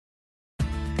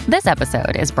This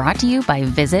episode is brought to you by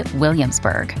Visit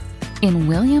Williamsburg. In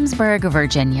Williamsburg,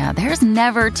 Virginia, there's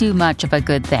never too much of a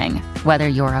good thing. Whether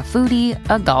you're a foodie,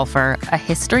 a golfer, a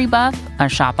history buff, a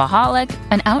shopaholic,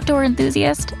 an outdoor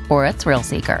enthusiast, or a thrill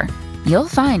seeker, you'll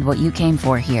find what you came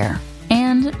for here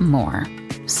and more.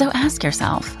 So ask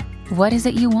yourself, what is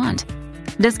it you want?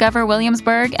 Discover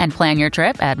Williamsburg and plan your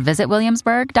trip at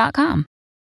visitwilliamsburg.com.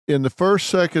 In the first,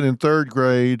 second, and third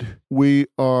grade, we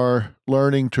are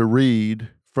learning to read.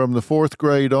 From the fourth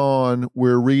grade on,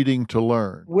 we're reading to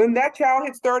learn. When that child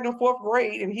hits third and fourth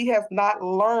grade and he has not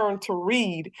learned to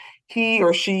read, he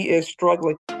or she is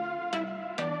struggling.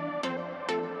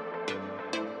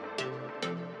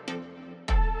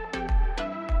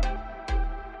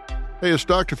 Hey, it's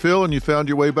Dr. Phil, and you found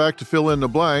your way back to fill in the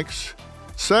blanks.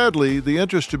 Sadly, the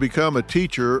interest to become a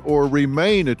teacher or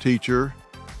remain a teacher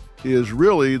is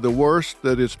really the worst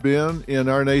that it's been in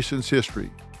our nation's history.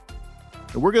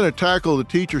 And we're going to tackle the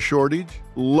teacher shortage,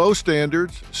 low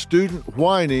standards, student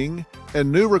whining, and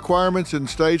new requirements in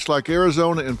states like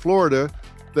Arizona and Florida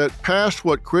that passed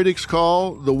what critics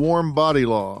call the warm body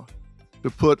law to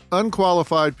put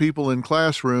unqualified people in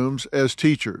classrooms as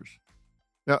teachers.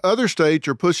 Now, other states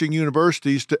are pushing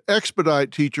universities to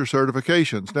expedite teacher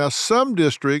certifications. Now, some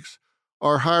districts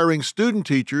are hiring student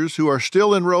teachers who are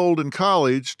still enrolled in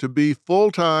college to be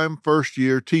full-time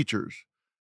first-year teachers.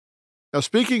 Now,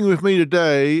 speaking with me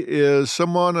today is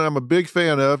someone I'm a big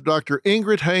fan of, Dr.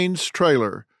 Ingrid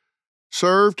Haynes-Traylor.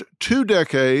 Served 2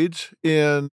 decades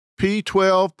in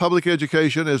P-12 public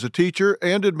education as a teacher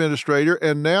and administrator,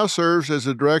 and now serves as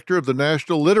the director of the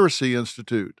National Literacy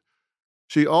Institute.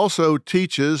 She also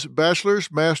teaches bachelor's,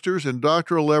 master's, and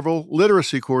doctoral level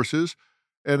literacy courses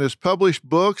and has published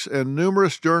books and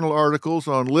numerous journal articles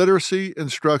on literacy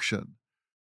instruction.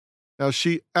 Now,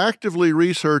 she actively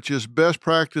researches best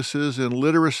practices in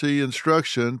literacy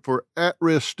instruction for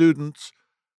at-risk students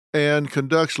and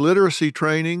conducts literacy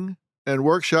training and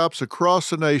workshops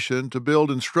across the nation to build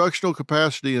instructional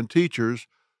capacity in teachers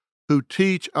who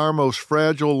teach our most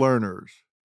fragile learners.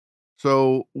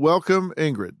 So, welcome,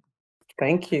 Ingrid.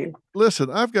 Thank you.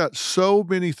 Listen, I've got so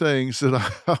many things that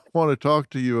I want to talk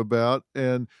to you about,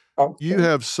 and you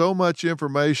have so much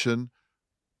information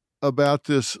about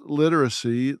this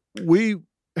literacy. We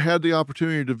had the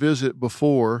opportunity to visit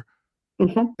before,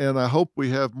 and I hope we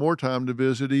have more time to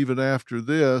visit even after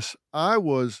this. I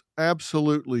was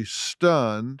absolutely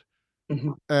stunned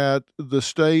at the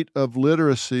state of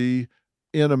literacy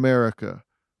in America.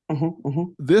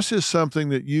 This is something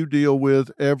that you deal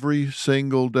with every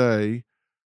single day.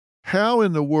 How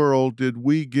in the world did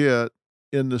we get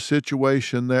in the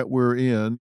situation that we're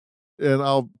in? And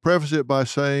I'll preface it by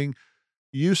saying,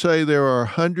 you say there are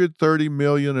 130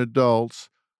 million adults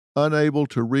unable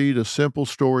to read a simple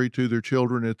story to their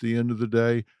children at the end of the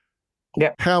day.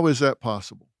 Yeah. How is that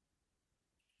possible?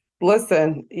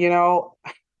 Listen, I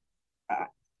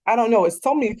don't know. It's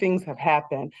so many things have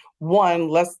happened. One,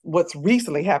 what's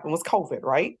recently happened was COVID,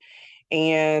 right?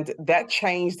 And that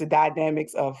changed the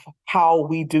dynamics of how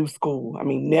we do school. I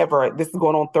mean, this is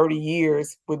going on 30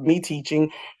 years with me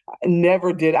teaching.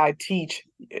 Never did I teach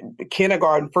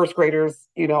kindergarten, first graders,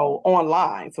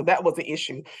 online. So that was an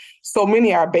issue. So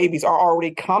many of our babies are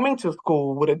already coming to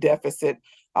school with a deficit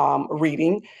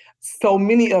reading. So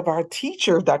many of our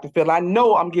teachers, Dr. Phil, I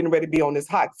know I'm getting ready to be on this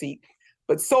hot seat,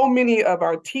 but so many of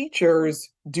our teachers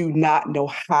do not know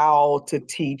how to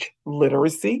teach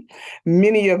literacy.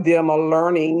 Many of them are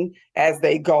learning as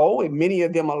they go, and many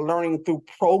of them are learning through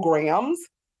programs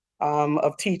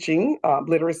of teaching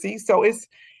literacy. So it's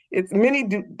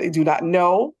they do not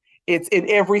know. It's in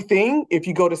everything. If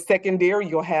you go to secondary,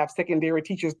 you'll have secondary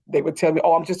teachers. They would tell me,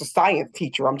 "Oh, I'm just a science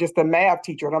teacher. I'm just a math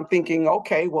teacher." And I'm thinking,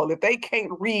 okay, well, if they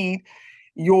can't read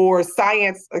your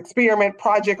science experiment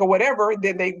project or whatever,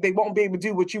 then they won't be able to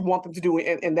do what you want them to do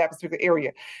in that particular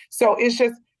area. So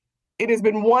it has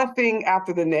been one thing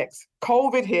after the next.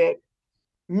 COVID hit.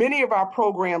 Many of our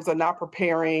programs are not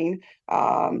preparing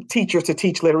teachers to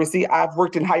teach literacy. I've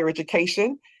worked in higher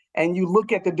education, and you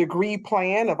look at the degree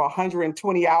plan of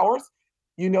 120 hours,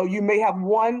 you may have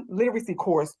one literacy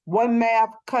course, one math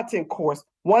content course,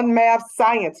 one math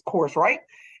science course, right?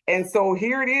 And so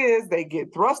here it is, they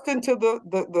get thrust into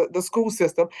the school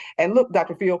system. And look,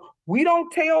 Dr. Phil, we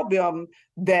don't tell them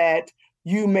that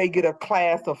you may get a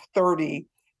class of 30,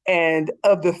 and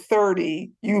of the 30,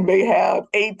 you may have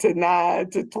 8 to 9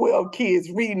 to 12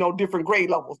 kids reading on different grade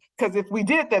levels. Because if we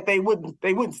did that, they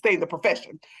wouldn't stay in the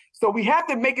profession. So we have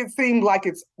to make it seem like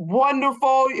it's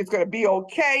wonderful, it's going to be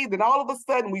okay. Then all of a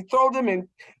sudden, we throw them in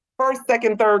first,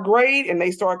 second, third grade, and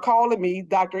they start calling me,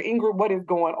 Dr. Ingrid, what is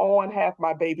going on? Half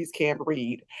my babies can't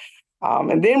read.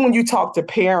 And then when you talk to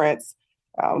parents,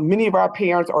 many of our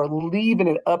parents are leaving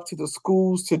it up to the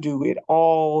schools to do it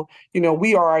all.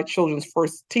 We are our children's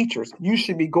first teachers. You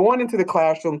should be going into the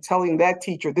classroom telling that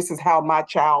teacher, this is how my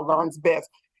child learns best.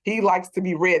 He likes to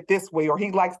be read this way, or he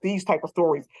likes these type of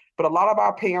stories. But a lot of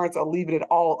our parents are leaving it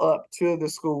all up to the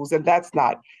schools, and that's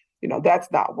not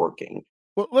working.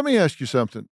 Well, let me ask you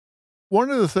something.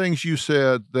 One of the things you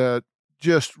said that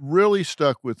just really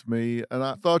stuck with me, and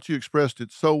I thought you expressed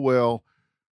it so well.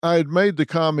 I had made the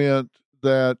comment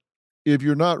that if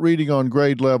you're not reading on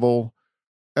grade level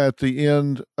at the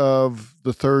end of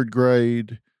the third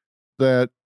grade, that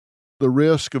the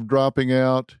risk of dropping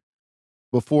out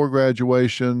before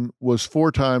graduation was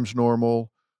 4 times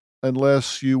normal,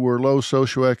 unless you were low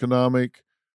socioeconomic,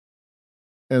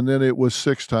 and then it was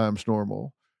 6 times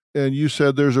normal. And you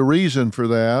said there's a reason for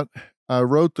that. I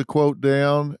wrote the quote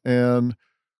down and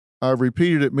I've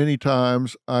repeated it many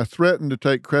times. I threatened to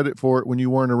take credit for it when you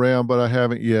weren't around, but I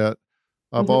haven't yet.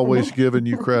 I've always given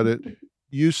you credit.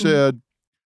 You said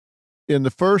in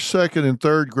the first, second, and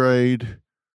third grade,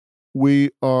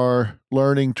 we are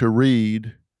learning to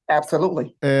read.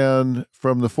 Absolutely. And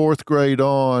from the fourth grade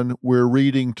on, we're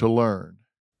reading to learn.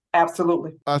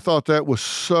 Absolutely. I thought that was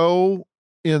so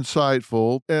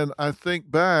insightful. And I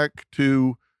think back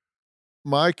to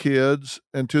my kids,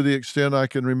 and to the extent I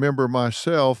can remember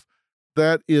myself,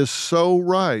 that is so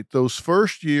right. Those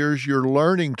first years, you're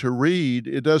learning to read.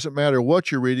 It doesn't matter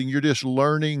what you're reading, you're just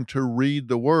learning to read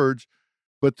the words.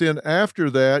 But then after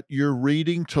that, you're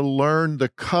reading to learn the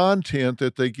content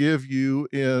that they give you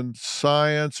in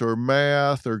science or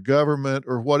math or government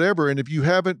or whatever. And if you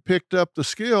haven't picked up the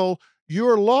skill,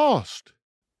 you're lost.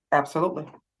 Absolutely.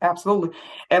 Absolutely.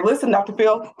 And listen, Dr.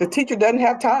 Phil, the teacher doesn't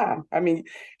have time. I mean,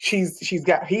 he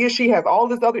or she has all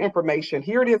this other information.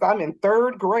 Here it is. I'm in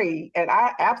third grade and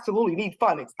I absolutely need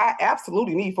phonics. I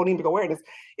absolutely need phonemic awareness.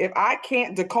 If I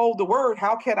can't decode the word,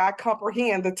 how can I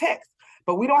comprehend the text?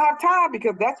 But we don't have time,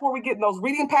 because that's where we get in those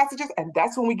reading passages, and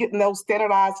that's when we get in those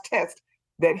standardized tests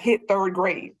that hit third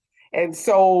grade. And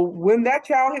so when that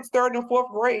child hits third and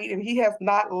fourth grade and he has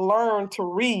not learned to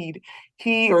read,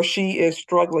 he or she is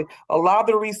struggling. A lot of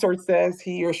the research says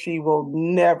he or she will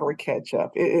never catch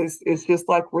up. It's just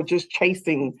like we're just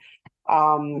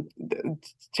um,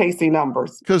 chasing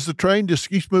numbers. Because the train just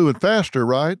keeps moving faster,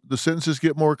 right? The sentences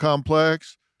get more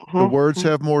complex, the words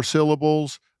have more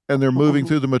syllables, and they're moving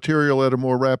through the material at a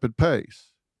more rapid pace.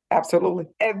 Absolutely.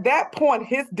 At that point,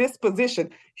 his disposition,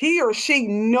 he or she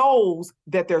knows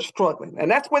that they're struggling.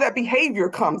 And that's where that behavior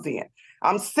comes in.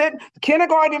 I'm sitting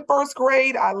kindergarten and first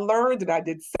grade. I learned and I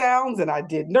did sounds and I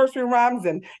did nursery rhymes.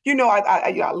 And,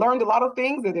 I learned a lot of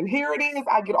things. And then here it is.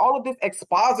 I get all of this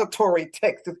expository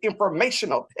text, this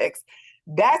informational text.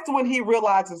 That's when he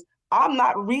realizes I'm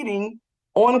not reading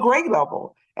on grade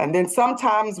level. And then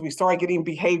sometimes we start getting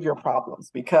behavior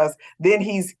problems, because then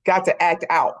he's got to act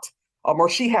out. Or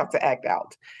she have to act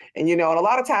out. And and a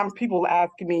lot of times people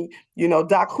ask me,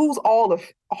 Doc, who's all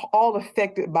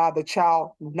affected by the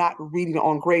child not reading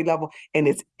on grade level? And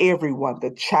it's everyone.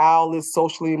 The child is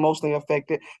socially, emotionally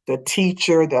affected, the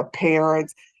teacher, the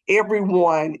parents,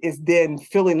 everyone is then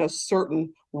feeling a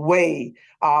certain way,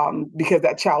 because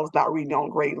that child is not reading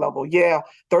on grade level. Yeah,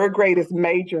 third grade is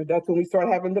major. That's when we start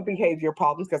having the behavior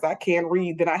problems, because I can't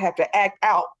read, then I have to act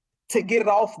out to get it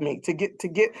off me, to get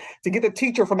the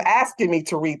teacher from asking me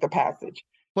to read the passage.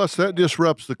 Plus, that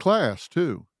disrupts the class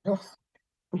too.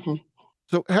 Mm-hmm.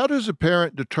 So, how does a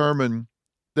parent determine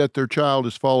that their child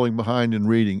is falling behind in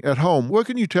reading at home? What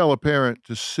can you tell a parent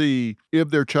to see if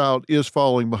their child is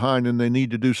falling behind and they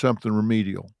need to do something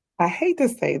remedial? I hate to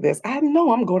say this. I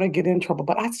know I'm going to get in trouble,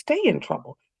 but I stay in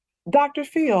trouble. Dr.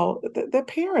 Phil, the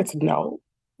parents know.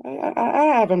 I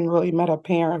haven't really met a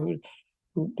parent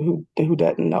who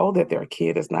doesn't know that their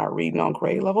kid is not reading on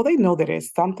grade level. They know that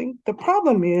it's something. The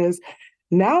problem is,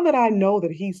 now that I know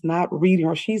that he's not reading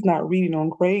or she's not reading on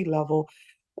grade level,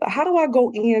 how do I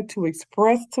go in to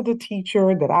express to the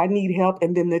teacher that I need help,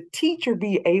 and then the teacher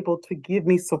be able to give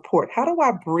me support? How do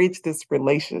I bridge this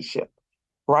relationship?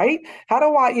 Right? How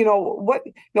do I,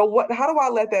 how do I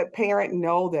let that parent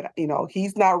know that,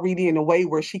 he's not reading in a way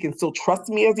where she can still trust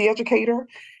me as the educator?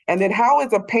 And then how,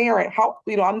 as a parent,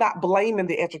 I'm not blaming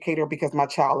the educator because my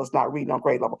child is not reading on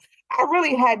grade level. I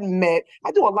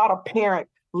do a lot of parent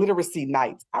literacy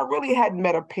nights. I really hadn't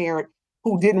met a parent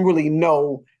who didn't really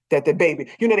know that the baby,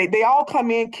 they all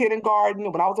come in kindergarten.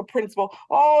 When I was a principal,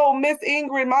 oh, Miss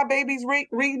Ingrid, my baby's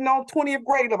reading on 20th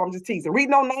grade level. I'm just teasing,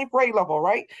 reading on 9th grade level,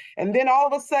 right? And then all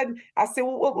of a sudden I said,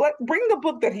 well, bring the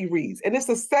book that he reads. And it's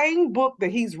the same book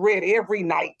that he's read every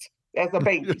night. as a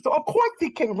baby. So of course he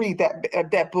can read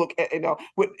that book,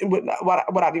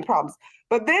 without any problems.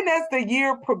 But then as the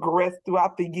year progressed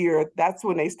throughout the year, that's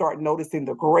when they start noticing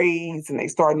the grades and they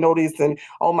start noticing,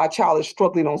 oh, my child is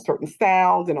struggling on certain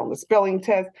sounds and on the spelling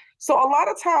test. So a lot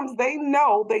of times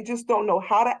they just don't know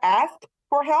how to ask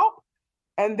for help.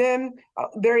 And then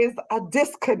there is a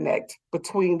disconnect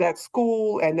between that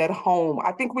school and that home.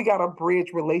 I think we got to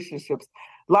bridge relationships.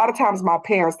 A lot of times my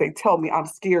parents, they tell me I'm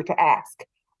scared to ask,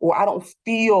 or I don't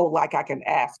feel like I can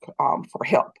ask for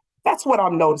help. That's what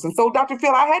I'm noticing. So Dr.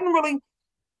 Phil, I hadn't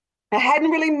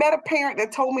really met a parent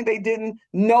that told me they didn't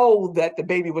know that the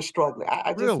baby was struggling.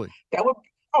 Really?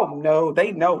 Oh no,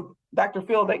 they know. Dr.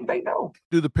 Phil, they know.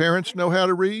 Do the parents know how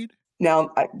to read?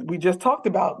 Now, we just talked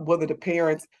about whether the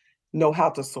parents know how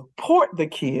to support the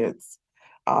kids'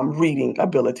 reading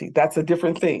ability. That's a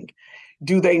different thing.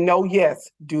 Do they know?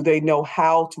 Yes. Do they know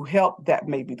how to help? That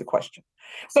may be the question.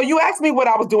 So you asked me what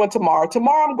I was doing tomorrow.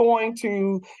 Tomorrow I'm going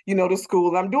to, the school,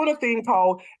 and I'm doing a thing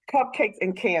called Cupcakes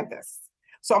and Canvas.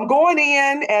 So I'm going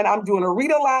in and I'm doing a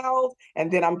read aloud, and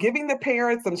then I'm giving the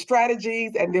parents some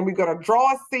strategies, and then we're going to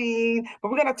draw a scene, but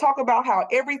we're going to talk about how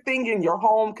everything in your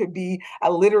home could be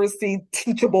a literacy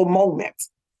teachable moment.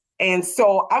 And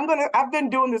so I've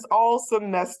been doing this all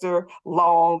semester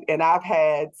long, and I've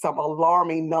had some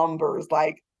alarming numbers,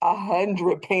 like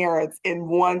 100 parents in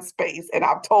one space. And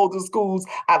I've told the schools,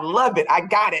 I love it, I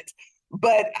got it.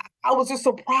 But I was just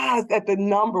surprised at the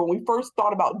number. When we first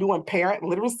thought about doing parent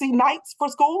literacy nights for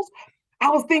schools, I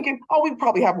was thinking, oh, we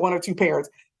probably have 1 or 2 parents.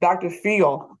 Dr.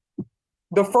 Phil,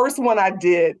 the first one I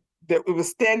did, it was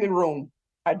standing room.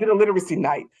 I did a literacy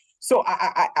night. So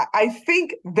I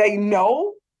think they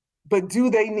know, but do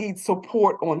they need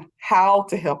support on how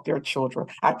to help their children?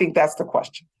 I think that's the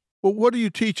question. Well, what are you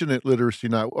teaching at Literacy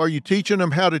Night? Are you teaching them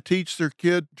how to teach their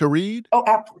kid to read? Oh,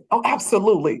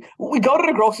 absolutely. We go to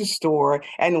the grocery store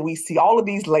and we see all of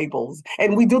these labels,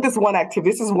 and we do this one activity.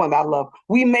 This is one I love.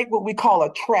 We make what we call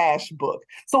a trash book.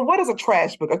 So what is a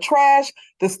trash book?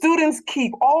 The students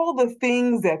keep all the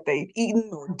things that they've eaten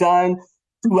or done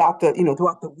throughout the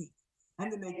week.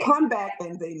 And then they come back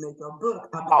and they make a book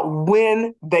about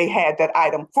when they had that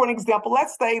item. For an example,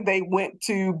 let's say they went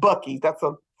to Buc-ee's. That's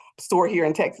a store here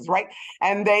in Texas, right?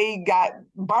 And they got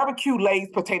barbecue Lay's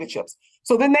potato chips.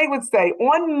 So then they would say,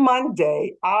 on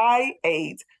Monday, I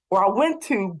went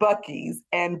to Buc-ee's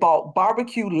and bought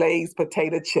barbecue Lay's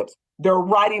potato chips. They're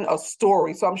writing a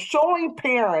story. So I'm showing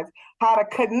parents how to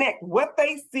connect what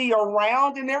they see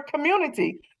around in their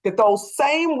community, that those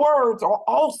same words are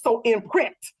also in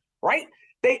print, right?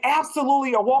 They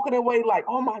absolutely are walking away like,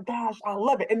 oh my gosh, I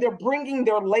love it. And they're bringing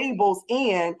their labels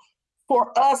in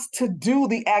for us to do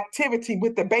the activity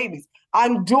with the babies.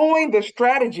 I'm doing the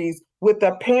strategies with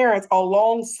the parents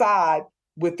alongside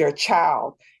with their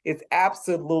child. It's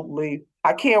absolutely,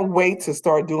 I can't wait to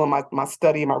start doing my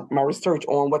study, my research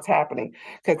on what's happening,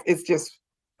 because it's just,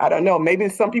 I don't know, maybe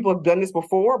some people have done this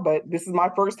before, but this is my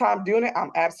first time doing it.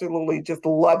 I'm absolutely just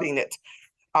loving it.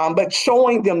 But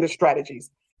showing them the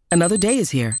strategies. Another day is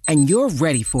here, and you're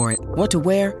ready for it. What to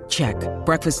wear? Check.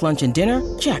 Breakfast, lunch, and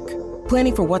dinner? Check.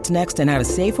 Planning for what's next and how to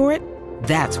save for it?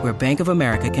 That's where Bank of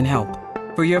America can help.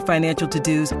 For your financial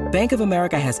to-dos, Bank of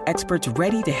America has experts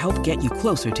ready to help get you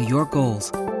closer to your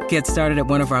goals. Get started at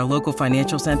one of our local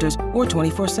financial centers or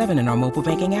 24/7 in our mobile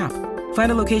banking app.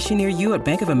 Find a location near you at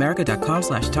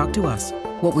bankofamerica.com/talktous.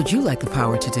 What would you like the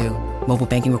power to do? Mobile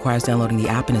banking requires downloading the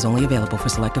app and is only available for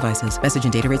select devices. Message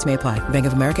and data rates may apply. Bank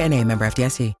of America N.A., member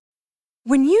FDIC.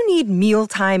 When you need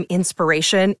mealtime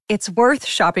inspiration, it's worth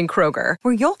shopping Kroger,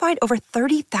 where you'll find over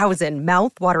 30,000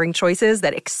 mouth-watering choices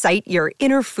that excite your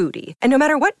inner foodie. And no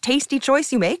matter what tasty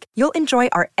choice you make, you'll enjoy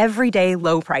our everyday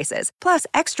low prices, plus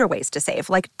extra ways to save,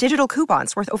 like digital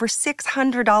coupons worth over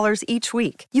 $600 each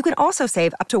week. You can also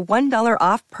save up to $1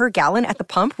 off per gallon at the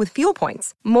pump with fuel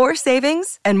points. More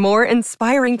savings and more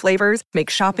inspiring flavors make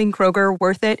shopping Kroger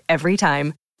worth it every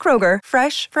time. Kroger,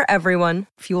 fresh for everyone.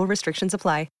 Fuel restrictions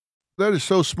apply. That is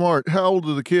so smart. How old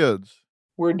are the kids?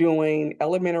 We're doing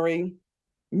elementary,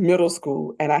 middle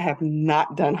school, and I have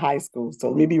not done high school. So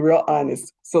let me be real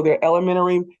honest. So they're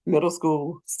elementary, middle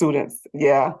school students.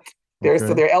 Yeah.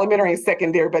 So they're elementary and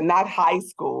secondary, but not high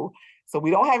school. So we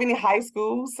don't have any high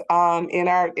schools in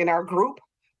our group,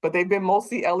 but they've been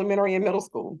mostly elementary and middle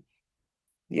school.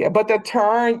 Yeah, but the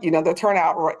turnout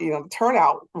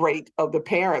rate of the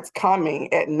parents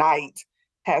coming at night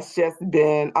has just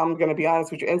been, I'm going to be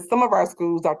honest with you. And some of our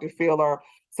schools, Dr. Phil, are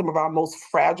some of our most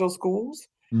fragile schools.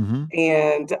 Mm-hmm.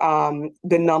 And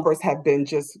the numbers have been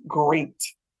just great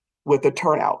with the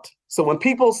turnout. So when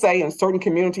people say in certain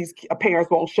communities,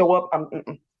 parents won't show up,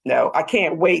 No, I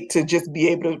can't wait to just be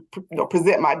able to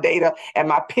present my data and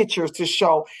my pictures to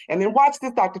show. And then watch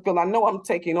this, Dr. Phil. I know I'm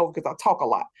taking over because I talk a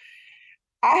lot.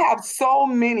 I have so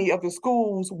many of the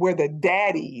schools where the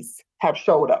daddies have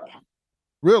showed up.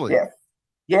 Really? Yes,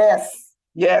 yes,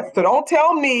 yes. So don't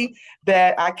tell me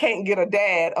that I can't get a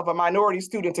dad of a minority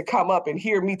student to come up and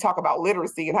hear me talk about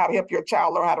literacy and how to help your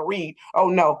child learn how to read. Oh,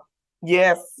 no.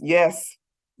 Yes, yes.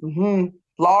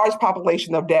 Large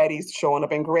population of daddies showing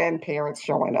up and grandparents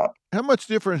showing up. How much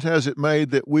difference has it made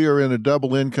that we are in a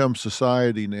double income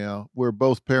society now where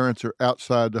both parents are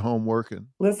outside the home working?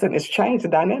 Listen, it's changed the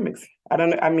dynamics.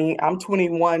 I'm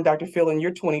 21, Dr. Phil, and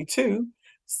you're 22.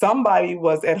 Somebody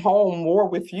was at home more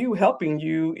with you, helping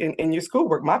you in your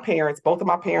schoolwork. Both of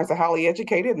my parents are highly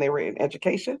educated and they were in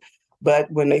education.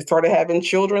 But when they started having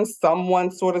children, someone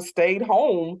sort of stayed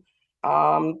home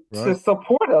to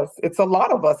support us. It's a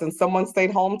lot of us, and someone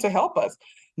stayed home to help us.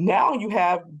 Now you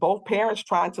have both parents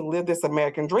trying to live this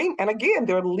American dream. And again,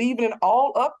 they're leaving it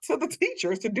all up to the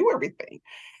teachers to do everything.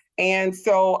 And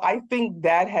so I think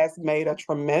that has made a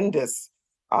tremendous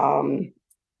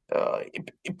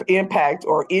impact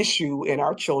or issue in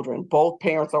our children. Both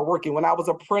parents are working. When I was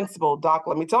a principal, Doc,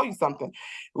 let me tell you something.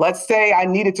 Let's say I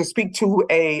needed to speak to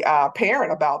a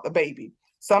parent about the baby.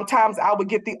 Sometimes I would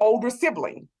get the older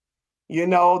sibling.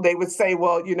 They would say,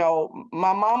 well,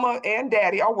 my mama and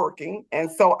daddy are working, and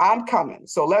so I'm coming.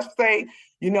 So let's say,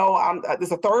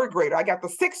 there's a third grader. I got the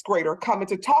sixth grader coming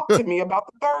to talk to me about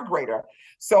the third grader.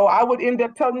 So I would end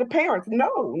up telling the parents, no,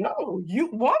 one of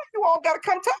you all got to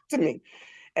come talk to me.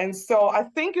 And so I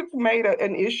think it's made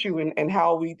an issue in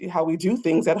how we do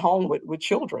things at home with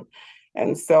children.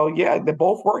 And so, yeah, they're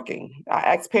both working. I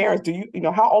ask parents,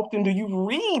 how often do you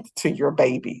read to your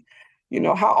baby?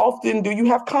 How often do you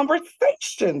have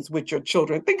conversations with your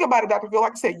children? Think about it, Dr. Phil.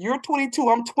 Like I said, you're 22,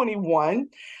 I'm 21.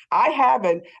 I have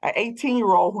an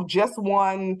 18-year-old who just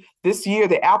won this year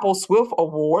the Apple Swift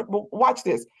Award. But watch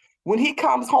this. When he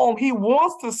comes home, he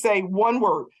wants to say one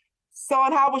word.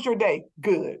 Son, how was your day?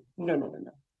 Good. No.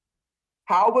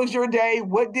 How was your day?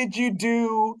 What did you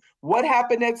do? What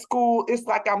happened at school? It's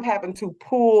like I'm having to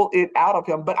pull it out of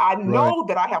him, but I know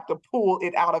that I have to pull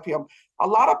it out of him. A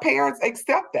lot of parents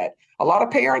accept that. A lot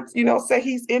of parents, say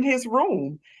he's in his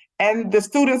room, and the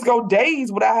students go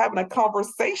days without having a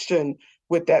conversation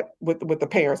with the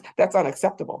parents. That's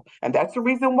unacceptable. And that's the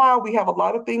reason why we have a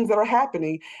lot of things that are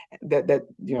happening that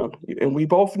and we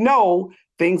both know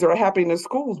things that are happening in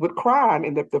schools with crime,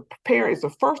 and the parent is the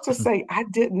first to say, I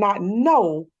did not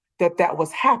know that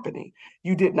was happening.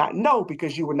 You did not know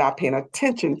because you were not paying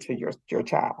attention to your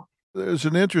child. There's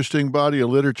an interesting body of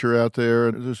literature out there,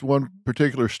 and there's one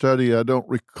particular study. I don't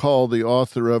recall the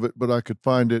author of it, but I could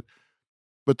find it.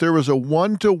 But there was a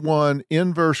 1-to-1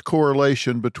 inverse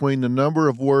correlation between the number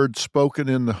of words spoken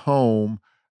in the home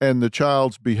and the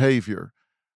child's behavior.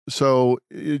 So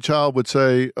a child would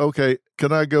say, okay,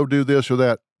 can I go do this or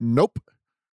that? Nope.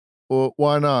 Well,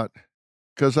 why not?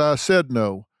 Because I said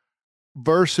no.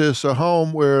 Versus a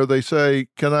home where they say,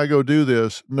 can I go do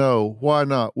this? No. Why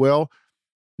not? Well,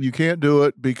 you can't do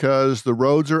it because the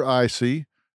roads are icy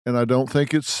and I don't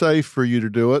think it's safe for you to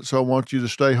do it. So I want you to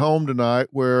stay home tonight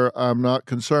where I'm not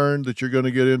concerned that you're going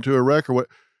to get into a wreck or what.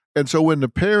 And so when the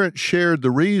parent shared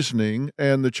the reasoning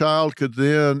and the child could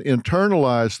then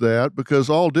internalize that, because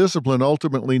all discipline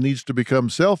ultimately needs to become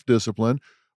self-discipline,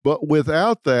 but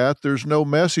without that, there's no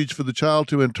message for the child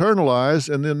to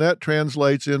internalize, and then that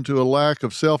translates into a lack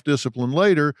of self-discipline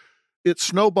later. It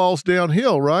snowballs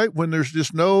downhill, right? When there's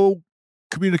just no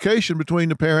communication between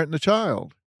the parent and the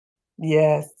child.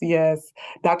 Yes.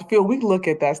 Dr. Phil, we look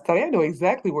at that study. I know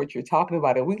exactly what you're talking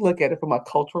about, and we look at it from a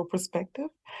cultural perspective.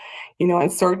 In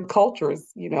certain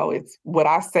cultures, it's what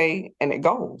I say and it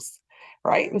goes,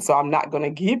 right? And so I'm not going to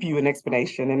give you an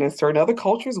explanation. And in certain other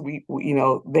cultures, we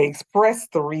they express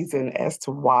the reason as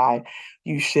to why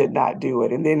you should not do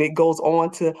it. And then it goes on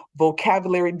to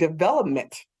vocabulary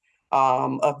development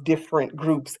of different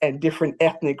groups and different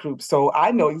ethnic groups. So I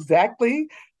know exactly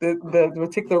the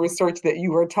particular research that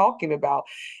you were talking about.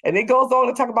 And it goes on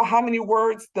to talk about how many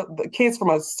words the kids from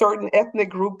a certain ethnic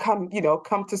group come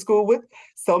to school with.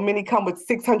 So many come with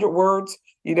 600 words,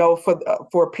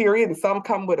 for a period, and some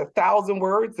come with 1,000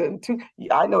 words and two.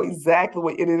 I know exactly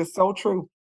what it is. So true.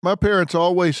 My parents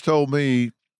always told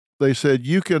me, they said,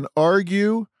 you can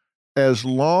argue as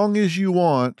long as you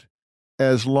want,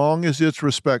 as long as it's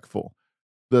respectful.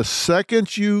 The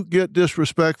second you get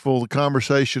disrespectful, the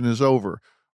conversation is over.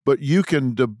 But you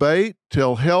can debate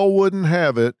till hell wouldn't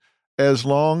have it as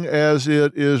long as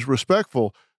it is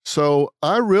respectful. So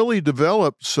I really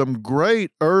developed some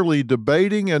great early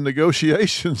debating and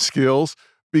negotiation skills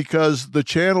because the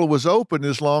channel was open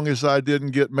as long as I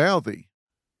didn't get mouthy.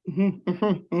 And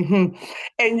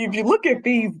if you look at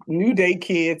these new day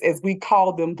kids, as we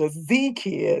call them, the Z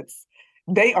kids,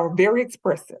 they are very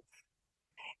expressive.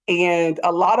 And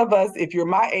a lot of us, if you're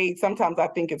my age, sometimes I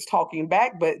think it's talking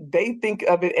back, but they think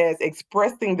of it as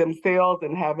expressing themselves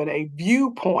and having a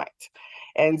viewpoint.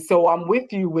 And so I'm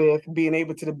with you with being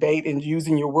able to debate and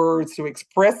using your words to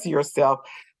express yourself.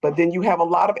 But then you have a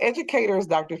lot of educators,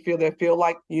 Dr. Phil, that feel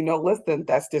like, listen,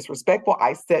 that's disrespectful.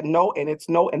 I said no, and it's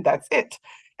no, and that's it.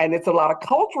 And it's a lot of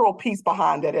cultural piece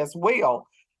behind that as well.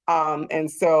 And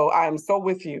so I'm so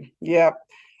with you. Yeah.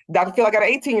 Dr. Phil, I got an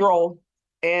 18-year-old.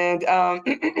 And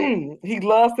he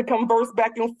loves to converse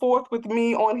back and forth with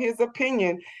me on his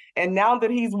opinion. And now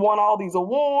that he's won all these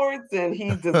awards and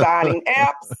he's designing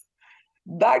apps,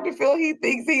 Dr. Phil, he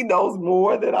thinks he knows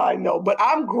more than I know. But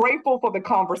I'm grateful for the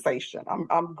conversation.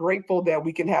 I'm grateful that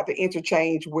we can have the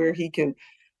interchange where he can,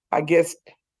 I guess,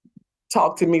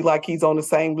 talk to me like he's on the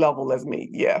same level as me.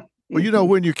 Yeah. Well,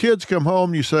 when your kids come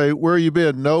home, you say, where you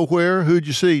been? Nowhere. Who'd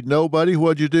you see? Nobody.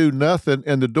 What'd you do? Nothing.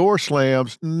 And the door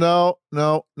slams. No.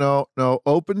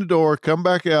 Open the door. Come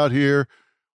back out here.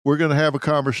 We're going to have a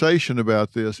conversation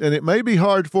about this. And it may be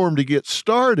hard for them to get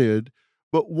started,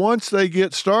 but once they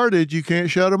get started, you can't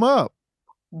shut them up.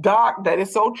 Doc, that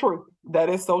is so true. That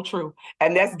is so true.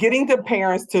 And that's getting the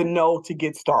parents to know to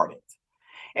get started.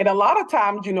 And a lot of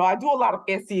times, I do a lot of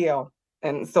SEL.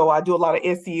 And so I do a lot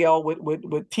of SEL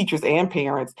with teachers and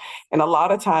parents. And a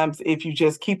lot of times, if you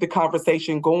just keep the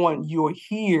conversation going, you'll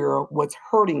hear what's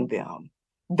hurting them.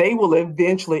 They will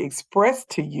eventually express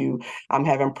to you, I'm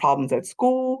having problems at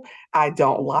school. I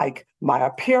don't like my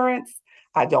appearance.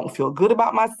 I don't feel good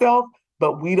about myself.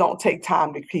 But we don't take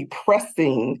time to keep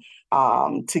pressing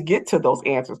to get to those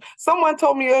answers. Someone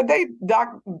told me the other day,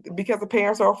 Doc, because the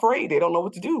parents are afraid, they don't know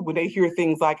what to do when they hear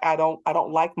things like, I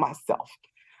don't like myself.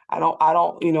 I don't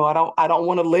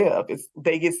want to live.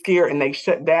 They get scared and they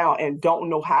shut down and don't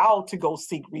know how to go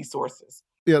seek resources.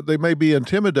 Yeah, they may be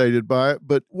intimidated by it.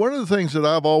 But one of the things that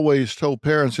I've always told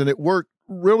parents, and it worked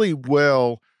really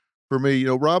well for me,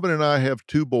 Robin and I have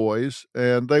 2 boys,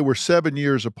 and they were 7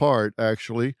 years apart,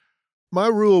 actually. My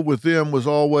rule with them was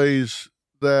always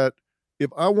that if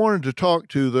I wanted to talk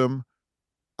to them,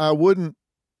 I wouldn't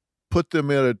put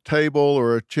them at a table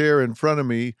or a chair in front of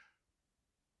me.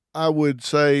 I would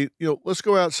say, let's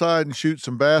go outside and shoot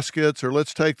some baskets, or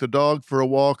let's take the dog for a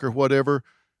walk or whatever.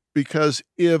 Because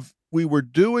if we were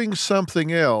doing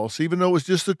something else, even though it was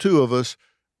just the 2 of us,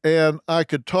 and I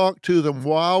could talk to them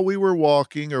while we were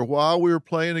walking or while we were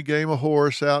playing a game of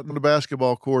horse out in the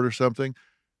basketball court or something,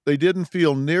 they didn't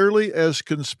feel nearly as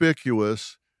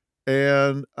conspicuous.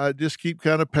 And I just keep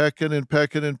kind of pecking.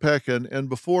 And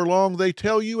before long, they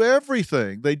tell you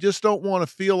everything. They just don't want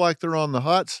to feel like they're on the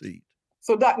hot seat.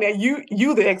 So, Doc, now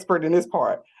you the expert in this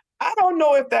part. I don't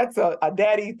know if that's a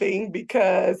daddy thing,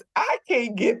 because I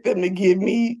can't get them to give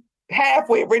me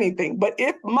halfway of anything. But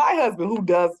if my husband, who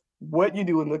does what you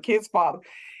do, and the kid's father,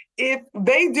 if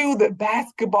they do the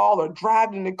basketball or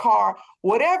driving in the car,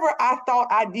 whatever I thought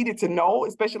I needed to know,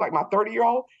 especially like my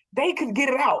 30-year-old, they could get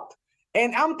it out.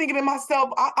 And I'm thinking to myself,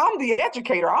 I'm the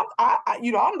educator. I'm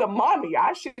the mommy.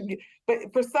 I should get,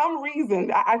 but for some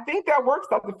reason, I think that works,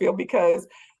 Dr. Phil, because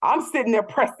I'm sitting there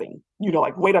pressing,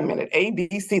 like, wait a minute, A,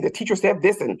 B, C, the teacher said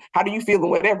this, and how do you feel, and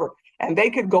whatever. And they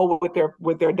could go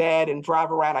with their dad and drive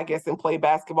around, I guess, and play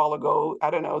basketball or go,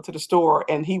 I don't know, to the store.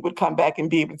 And he would come back and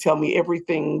be able to tell me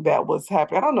everything that was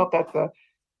happening. I don't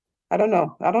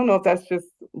know if that's just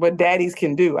what daddies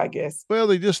can do, I guess. Well,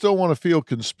 they just don't want to feel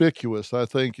conspicuous, I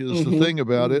think, is the thing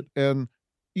about it. And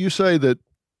you say that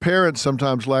parents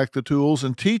sometimes lack the tools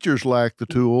and teachers lack the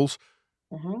tools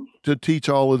to teach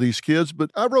all of these kids.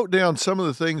 But I wrote down some of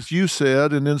the things you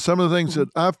said and then some of the things that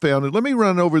I've found. And let me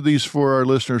run over these for our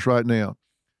listeners right now.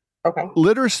 Okay.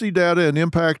 Literacy data and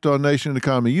impact on nation and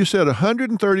economy. You said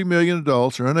 130 million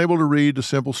adults are unable to read a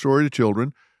simple story to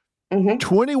children.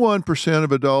 21%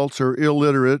 of adults are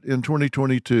illiterate in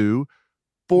 2022.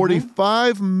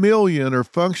 45 million are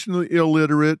functionally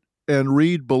illiterate and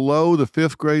read below the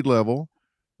 5th grade level.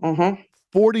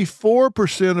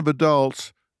 44% of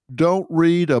adults don't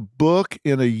read a book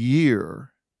in a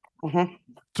year.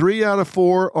 3 out of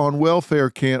 4 on welfare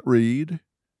can't read.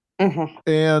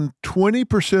 And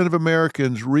 20% of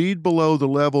Americans read below the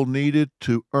level needed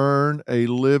to earn a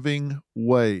living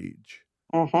wage.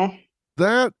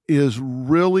 That is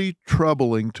really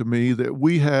troubling to me, that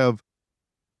we have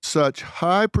such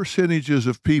high percentages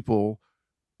of people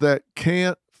that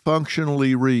can't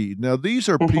functionally read. Now, these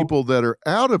are people that are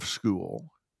out of school.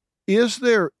 Is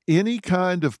there any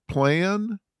kind of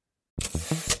plan?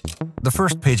 The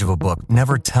first page of a book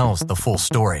never tells the full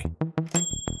story.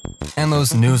 And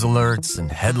those news alerts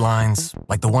and headlines,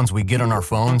 like the ones we get on our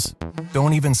phones,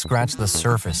 don't even scratch the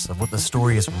surface of what the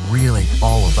story is really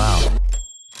all about.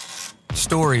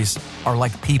 Stories are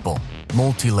like people,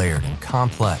 multi-layered and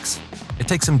complex. It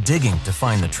takes some digging to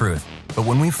find the truth, but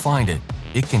when we find it,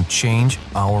 it can change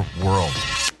our world.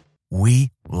 We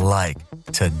like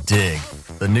to dig.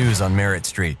 The news on Merritt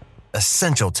Street.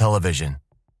 Essential television.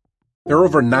 There are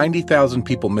over 90,000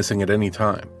 people missing at any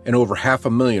time, and over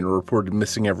 500,000 are reported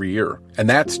missing every year. And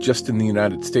that's just in the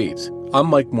United States. I'm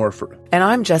Mike Morford. And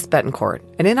I'm Jess Betancourt.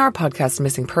 And in our podcast,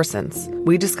 Missing Persons,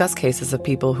 we discuss cases of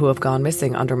people who have gone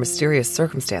missing under mysterious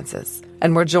circumstances.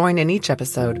 And we're joined in each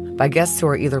episode by guests who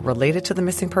are either related to the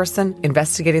missing person,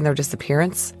 investigating their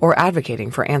disappearance, or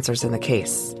advocating for answers in the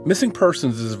case. Missing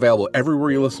Persons is available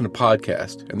everywhere you listen to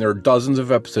podcasts, and there are dozens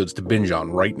of episodes to binge on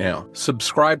right now.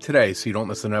 Subscribe today so you don't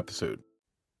miss an episode.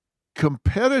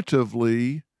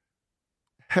 Competitively,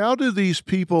 how do these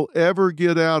people ever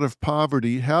get out of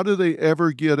poverty? How do they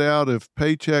ever get out of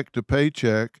paycheck to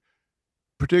paycheck,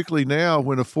 particularly now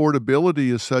when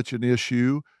affordability is such an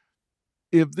issue?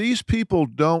 If these people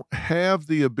don't have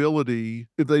the ability,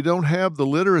 if they don't have the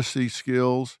literacy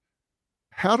skills,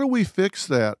 how do we fix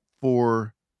that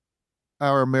for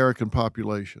our American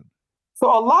population? So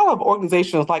a lot of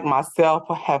organizations like myself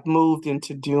have moved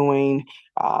into doing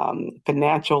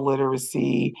financial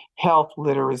literacy, health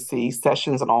literacy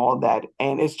sessions and all of that.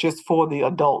 And it's just for the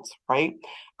adults, right?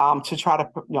 To try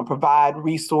to provide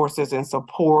resources and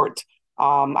support.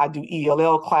 I do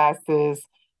ELL classes.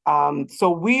 So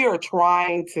we are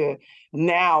trying to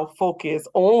now focus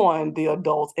on the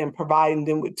adults and providing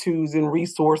them with tools and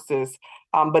resources.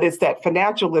 But it's that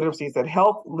financial literacy, it's that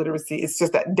health literacy, it's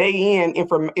just that day in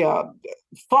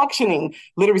functioning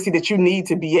literacy that you need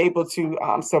to be able to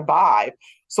survive.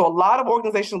 So a lot of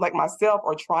organizations like myself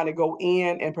are trying to go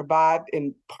in and provide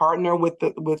and partner with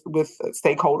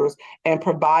stakeholders and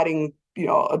providing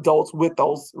adults with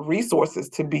those resources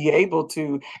to be able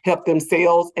to help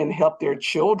themselves and help their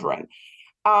children.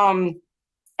 And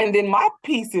then my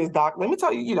piece is, Doc, let me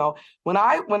tell you, when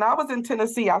I was in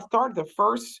Tennessee, I started the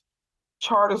first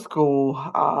charter school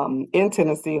in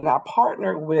Tennessee, and I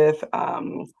partnered with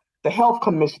the health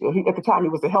commissioner. At the time, he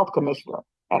was the health commissioner.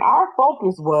 And our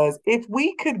focus was, if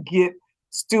we could get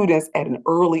students at an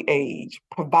early age,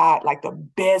 provide like the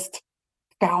best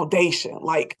foundation,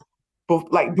 like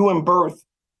doing birth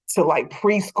to like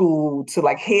preschool to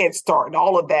like Head Start and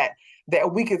all of that,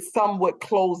 that we could somewhat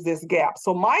close this gap.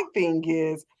 So my thing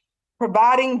is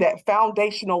providing that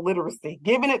foundational literacy,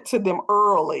 giving it to them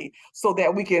early so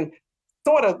that we can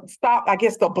sort of stop, I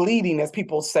guess, the bleeding, as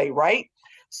people say, right?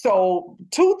 So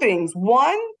two things.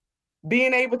 One,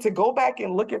 being able to go back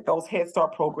and look at those Head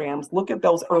Start programs, look at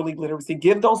those early literacy,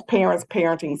 give those parents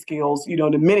parenting skills. The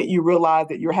minute you realize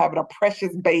that you're having a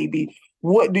precious baby,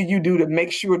 what do you do to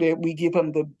make sure that we give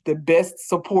them the best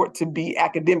support to be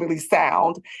academically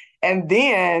sound? And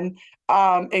then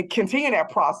and continue that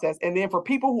process. And then for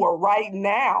people who are right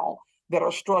now that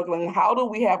are struggling, how do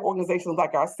we have organizations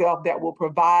like ourselves that will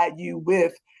provide you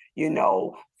with,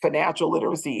 financial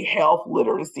literacy, health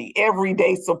literacy,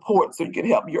 everyday support so you can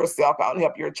help yourself out and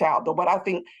help your child? But I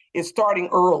think it's starting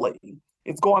early.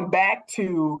 It's going back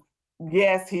to,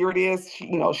 yes, here it is.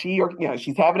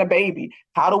 She's having a baby.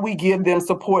 How do we give them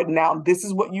support now? This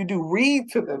is what you do. Read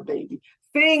to the baby,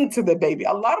 sing to the baby.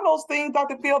 A lot of those things,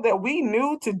 Dr. Phil, that we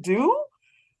knew to do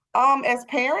as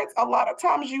parents, a lot of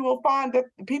times you will find that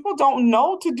people don't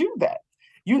know to do that.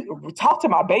 You talk to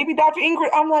my baby, Dr. Ingrid.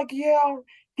 I'm like, yeah,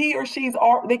 he or she's,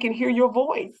 they can hear your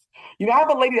voice. I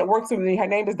have a lady that works with me. Her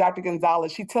name is Dr.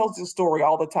 Gonzalez. She tells this story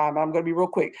all the time. I'm going to be real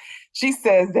quick. She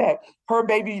says that her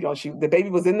baby, the baby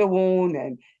was in the womb,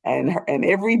 and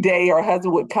every day her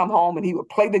husband would come home and he would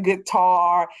play the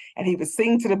guitar and he would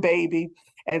sing to the baby.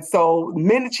 And so the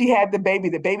minute she had the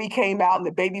baby came out and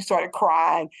the baby started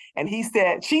crying. And he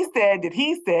said,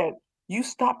 you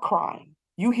stop crying.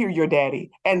 You hear your daddy.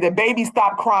 And the baby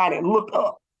stopped crying and looked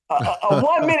up. A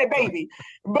 1 minute baby.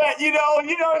 But,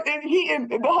 and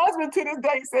the husband to this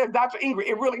day says, Dr. Ingrid,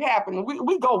 it really happened.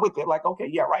 We go with it like, okay,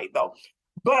 yeah, right, though.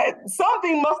 But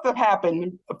something must have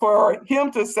happened for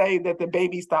him to say that the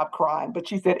baby stopped crying. But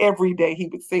she said every day he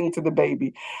would sing to the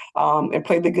baby and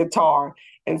play the guitar.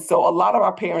 And so a lot of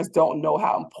our parents don't know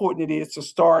how important it is to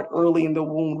start early in the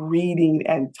womb, reading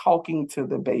and talking to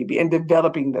the baby and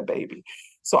developing the baby.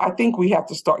 So I think we have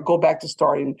to go back to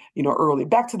starting, early,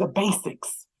 back to the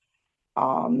basics.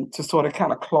 To sort of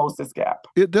kind of close this gap.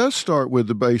 It does start with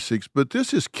the basics, but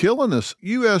this is killing us.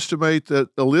 You estimate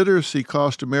that the literacy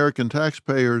cost American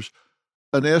taxpayers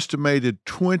an estimated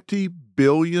 $20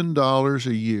 billion a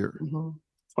year.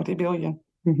 20 billion.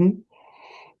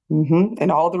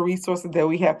 And all the resources that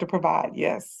we have to provide,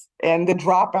 yes. And the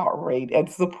dropout rate and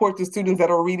support to students that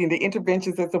are reading, the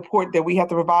interventions and support that we have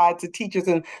to provide to teachers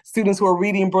and students who are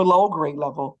reading below grade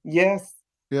level. Yes.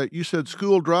 Yeah, you said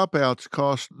school dropouts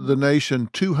cost the nation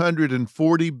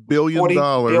 $240 billion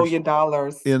 $40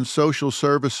 billion in social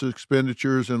service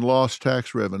expenditures and lost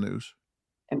tax revenues.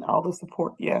 And all the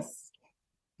support, yes.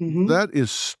 That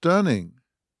is stunning.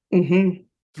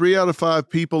 3 out of 5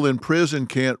 people in prison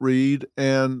can't read,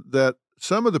 and that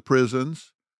some of the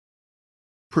prisons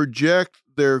project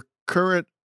their current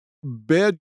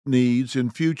bed needs in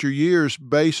future years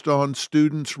based on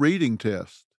students' reading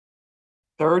tests.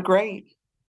 3rd grade.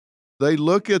 They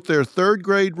look at their 3rd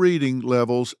grade reading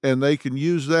levels, and they can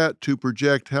use that to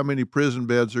project how many prison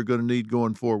beds they're going to need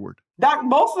going forward. Doc,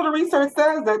 most of the research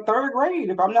says that 3rd grade,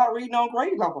 if I'm not reading on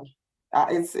grade level,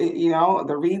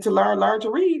 the read to learn to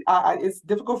read. It's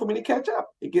difficult for me to catch up.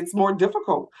 It gets more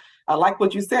difficult. I like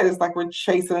what you said. It's like we're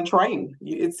chasing a train.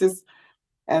 It's just,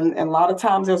 and a lot of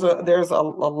times there's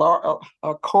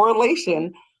a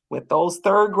correlation with those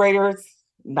 3rd graders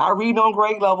not reading on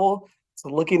grade level. So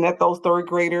looking at those 3rd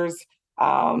graders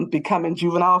becoming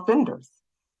juvenile offenders.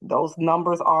 Those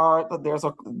numbers there's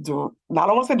a, not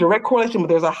only say direct correlation, but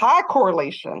there's a high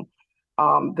correlation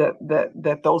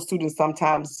that those students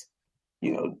sometimes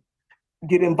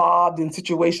get involved in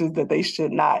situations that they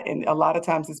should not. And a lot of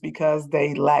times it's because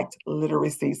they lacked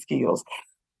literacy skills.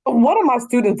 One of my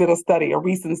students did a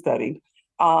recent study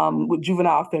with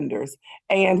juvenile offenders,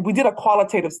 and we did a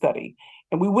qualitative study.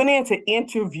 And we went in to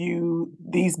interview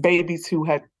these babies who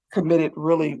had committed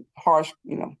really harsh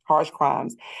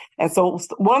crimes. And so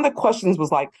one of the questions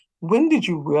was like, when did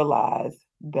you realize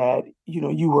that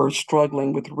you were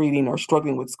struggling with reading or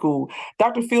struggling with school?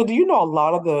 Dr. Field, do you know a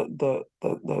lot of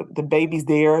the babies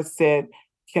there said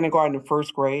kindergarten and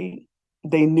 1st grade,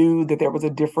 they knew that there was a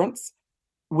difference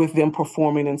with them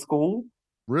performing in school?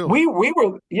 Really?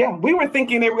 We were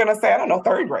thinking they were going to say, I don't know,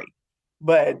 3rd grade.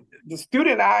 But the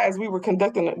student as we were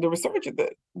conducting the research,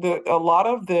 a lot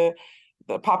of the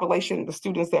population,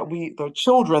 the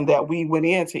children that we went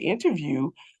in to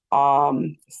interview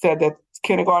said that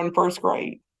kindergarten, 1st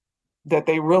grade, that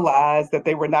they realized that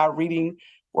they were not reading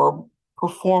or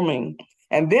performing.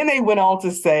 And then they went on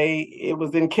to say it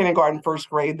was in kindergarten, 1st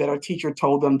grade that a teacher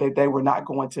told them that they were not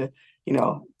going to,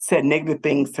 said negative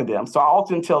things to them. So I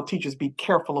often tell teachers, be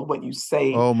careful of what you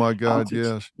say. Oh my God,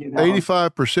 yes.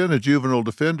 85% of juvenile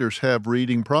offenders have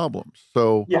reading problems.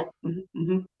 So, yeah.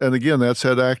 And again, that's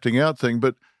that acting out thing.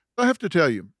 But I have to tell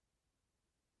you,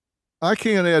 I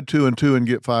can't add 2 and 2 and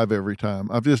get 5 every time.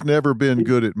 I've just never been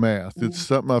good at math. It's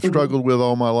something I've struggled with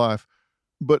all my life.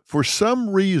 But for some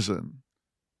reason,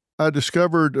 I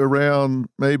discovered around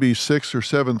maybe 6th or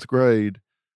 7th grade,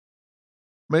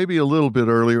 maybe a little bit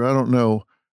earlier, I don't know,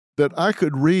 that I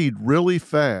could read really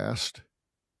fast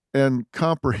and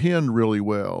comprehend really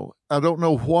well. I don't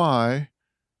know why,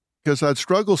 because I'd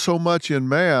struggle so much in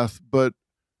math, but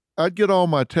I'd get all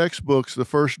my textbooks the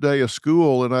first day of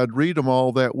school and I'd read them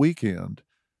all that weekend.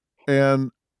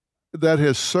 And that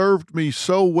has served me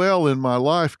so well in my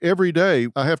life. Every day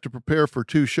I have to prepare for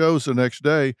 2 shows the next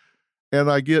day, and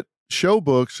I get show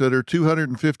books that are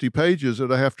 250 pages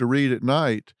that I have to read at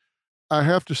night. I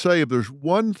have to say, if there's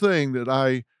one thing that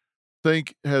I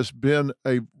think has been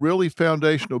a really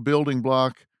foundational building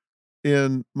block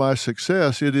in my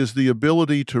success, it is the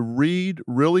ability to read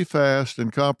really fast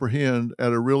and comprehend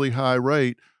at a really high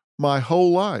rate. My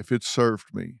whole life, it's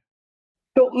served me.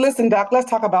 So listen, Doc, let's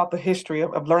talk about the history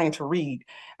of learning to read.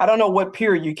 I don't know what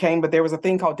period you came, but there was a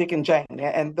thing called Dick and Jane,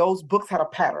 and those books had a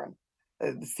pattern.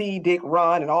 See, Dick,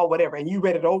 run, and all whatever, and you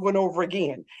read it over and over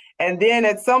again. And then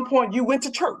at some point you went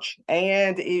to church,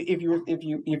 and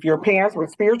if your parents were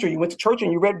spiritual, you went to church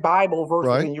and you read Bible verses,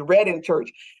 right, and you read in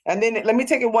church. And then let me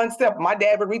take it one step. My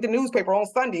dad would read the newspaper on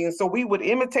Sunday, and so we would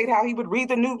imitate how he would read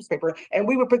the newspaper, and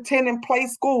we would pretend and play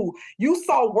school. You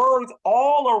saw words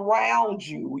all around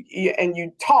you, and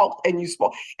you talked and you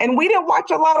spoke. And we didn't watch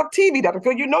a lot of TV, Dr.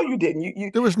 Phil. You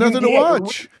didn't. There was nothing to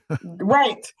watch.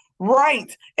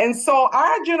 Right. And so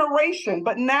our generation,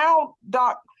 but now,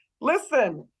 Doc,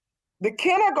 listen, the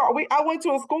kindergarten, I went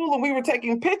to a school and we were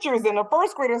taking pictures, and the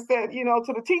 1st grader said,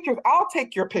 to the teachers, I'll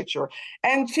take your picture.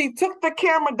 And she took the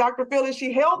camera, Dr. Phil, and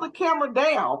she held the camera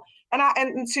down.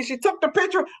 And she took the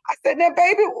picture. I said, now,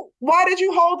 baby, why did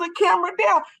you hold the camera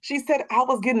down? She said, I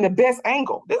was getting the best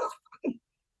angle. This is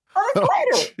 1st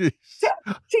grader.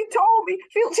 She told me,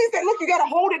 she said, look, you got to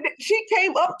hold it. She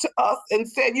came up to us and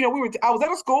said, I was at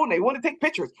a school and they wanted to take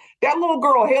pictures. That little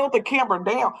girl held the camera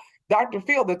down. Dr.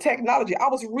 Phil, the technology, I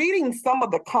was reading some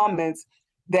of the comments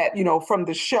that, from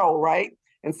the show, right?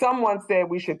 And someone said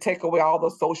we should take away all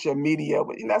the social media,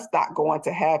 but that's not going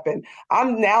to happen.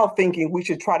 I'm now thinking we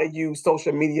should try to use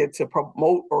social media to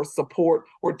promote or support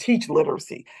or teach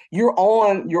literacy. You're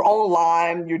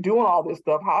online, you're doing all this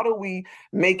stuff. How do we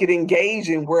make it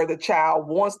engaging where the child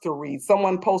wants to read?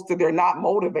 Someone posted they're not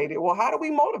motivated. Well, how do we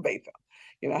motivate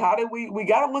them? How do we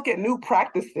got to look at new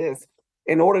practices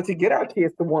in order to get our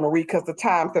kids to want to read, because the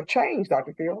times have changed,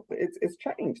 Dr. Phil. It's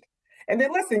changed. And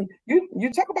then listen,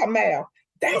 you talk about math.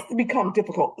 That's become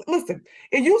difficult. Listen,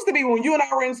 it used to be when you and I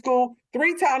were in school,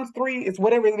 3 times 3 is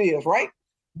whatever it is, right?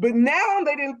 But now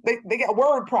they got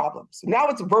word problems. Now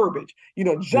it's verbiage.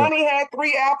 Johnny had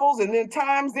 3 apples and then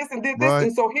times this and did this. Right.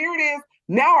 And so here it is.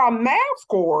 Now our math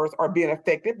scores are being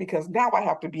affected because now I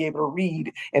have to be able to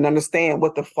read and understand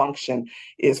what the function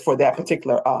is for that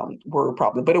particular word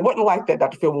problem. But it wasn't like that,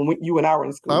 Dr. Phil, when you and I were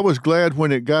in school. I was glad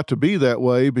when it got to be that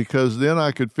way, because then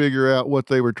I could figure out what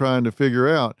they were trying to figure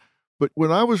out. But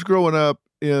when I was growing up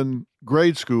in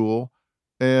grade school,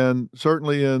 and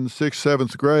certainly in 6th,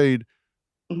 7th grade,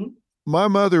 my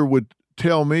mother would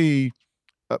tell me,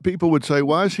 people would say,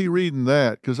 why is he reading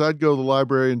that? Because I'd go to the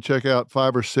library and check out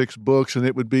 5 or 6 books, and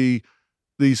it would be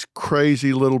these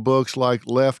crazy little books like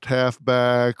Left Half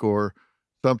Back or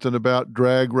something about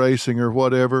drag racing or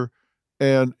whatever.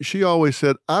 And she always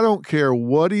said, I don't care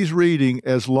what he's reading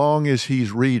as long as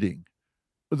he's reading.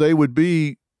 They would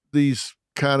be these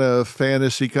kind of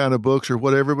fantasy kind of books or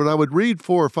whatever, but I would read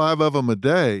 4 or 5 of them a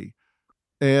day.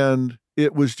 And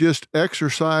it was just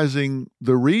exercising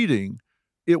the reading.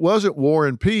 It wasn't War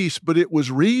and Peace, but it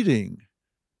was reading.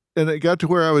 And it got to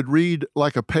where I would read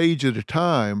like a page at a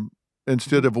time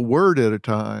instead of a word at a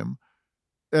time.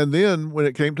 And then when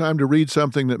it came time to read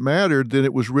something that mattered, then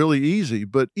it was really easy.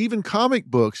 But even comic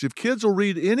books, if kids will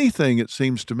read anything, it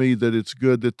seems to me that it's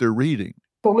good that they're reading.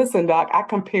 So listen, Doc, I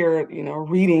compared,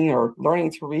 reading or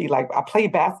learning to read. Like I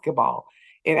played basketball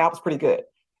and I was pretty good.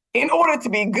 In order to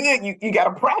be good, you got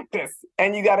to practice,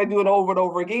 and you got to do it over and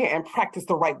over again and practice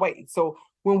the right way. So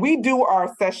when we do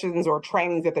our sessions or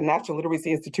trainings at the National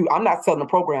Literacy Institute, I'm not selling the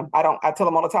program. I tell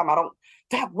them all the time,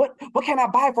 Doc, what can I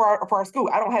buy for our school?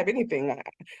 I don't have anything.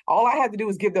 All I had to do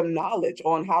is give them knowledge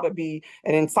on how to be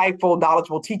an insightful,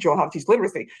 knowledgeable teacher on how to teach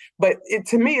literacy. But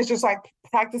to me, it's just like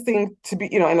practicing to be,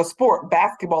 in a sport,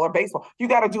 basketball or baseball. You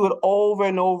got to do it over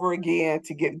and over again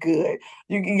to get good.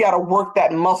 You got to work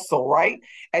that muscle, right?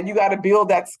 And you got to build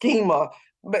that schema.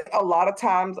 But a lot of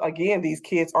times, again, these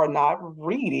kids are not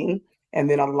reading. And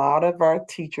then a lot of our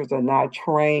teachers are not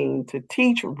trained to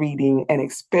teach reading, and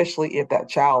especially if that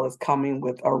child is coming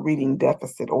with a reading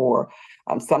deficit or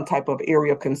some type of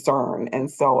area of concern, and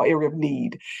so area of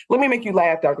need. Let me make you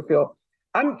laugh, Dr. Phil.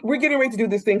 We're getting ready to do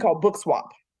this thing called book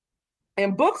swap.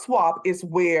 And book swap is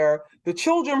where the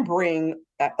children bring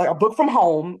a book from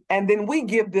home, and then we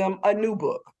give them a new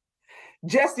book.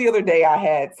 Just the other day, I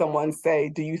had someone say,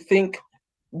 do you think,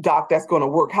 Doc, that's going to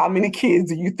work? How many kids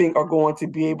do you think are going to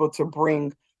be able to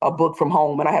bring a book from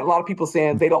home? And I had a lot of people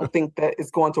saying they don't think that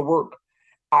it's going to work.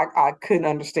 I couldn't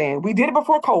understand. We did it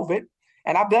before COVID,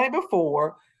 and I've done it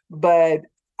before, but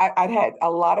I'd had a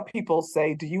lot of people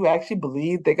say, do you actually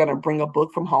believe they're going to bring a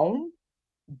book from home?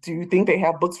 Do you think they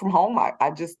have books from home?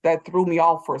 That threw me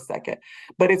off for a second.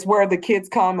 But it's where the kids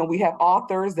come and we have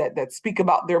authors that speak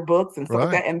about their books and stuff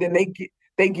like that, and then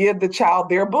they give the child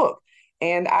their book.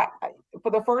 And I,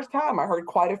 for the first time, I heard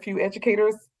quite a few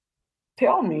educators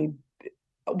tell me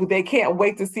they can't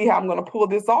wait to see how I'm going to pull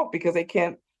this off, because they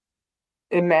can't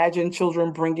imagine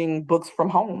children bringing books from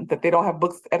home, that they don't have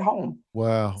books at home.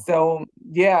 Wow. So,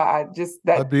 yeah,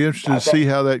 I'd be interested to see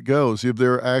how that goes, if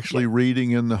they're actually reading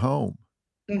in the home.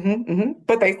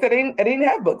 But they said they didn't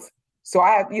have books. So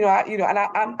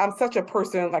I'm such a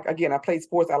person, like, again, I play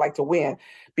sports, I like to win.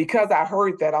 Because I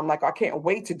heard that, I'm like, I can't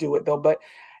wait to do it though. But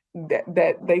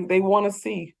that they want to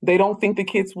see. They don't think the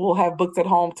kids will have books at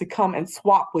home to come and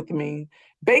swap with me.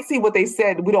 Basically what they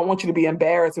said, we don't want you to be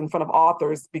embarrassed in front of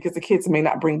authors because the kids may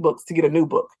not bring books to get a new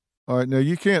book. All right, now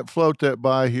you can't float that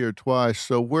by here twice.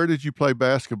 So where did you play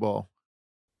basketball?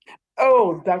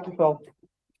 Oh, Dr. Phil,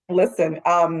 listen,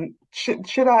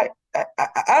 should I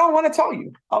don't want to tell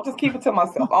you. I'll just keep it to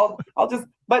myself.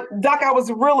 But Doc, I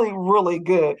was really, really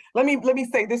good. Let me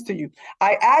say this to you.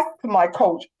 I asked my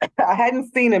coach, I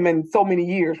hadn't seen him in so many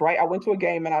years, right? I went to a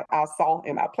game and I saw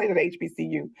him. I played at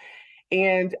HBCU.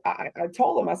 And I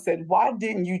told him, I said, why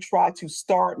didn't you try to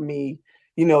start me,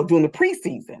 during the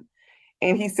preseason?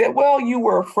 And he said, well, you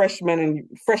were a freshman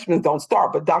and freshmen don't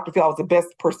start, but Dr. Phil, I was the best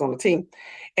person on the team.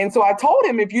 And so I told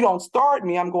him, if you don't start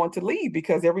me, I'm going to leave,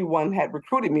 because everyone had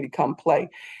recruited me to come play.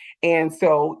 And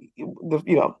so,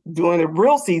 during the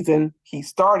real season, he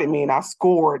started me and I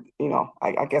scored,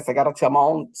 I guess I got to tell my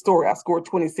own story. I scored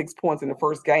 26 points in the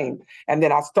first game. And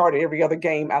then I started every other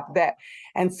game after that.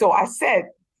 And so I said,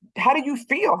 how do you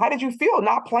feel? How did you feel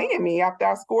not playing me after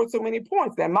I scored so many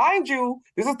points? Now, mind you,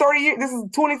 this is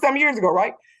 20-some years ago,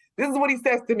 right? This is what he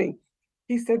says to me.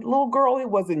 He said, little girl, it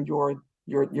wasn't your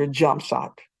jump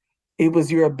shot. It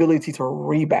was your ability to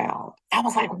rebound. I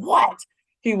was like, what?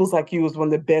 He was like, you was one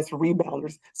of the best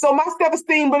rebounders. So my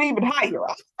self-esteem went even higher.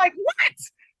 I was like,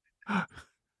 what?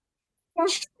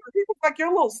 He was like, your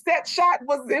little set shot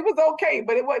was okay,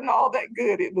 but it wasn't all that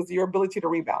good. It was your ability to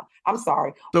rebound. I'm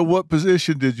sorry. So what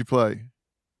position did you play?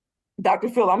 Dr.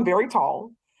 Phil, I'm very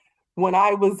tall. When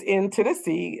I was in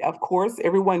Tennessee, of course,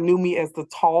 everyone knew me as the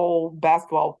tall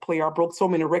basketball player. I broke so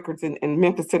many records in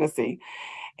Memphis, Tennessee.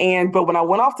 But when I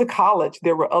went off to college,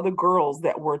 there were other girls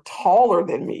that were taller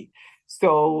than me.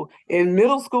 So in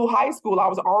middle school, high school, I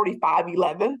was already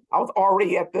 5'11". I was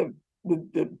already at the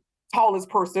tallest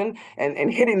person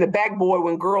and hitting the backboard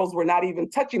when girls were not even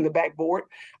touching the backboard.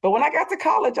 But when I got to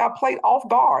college, I played off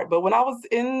guard. But when I was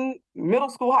in middle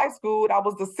school, high school, I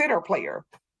was the center player.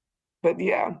 But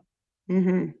yeah.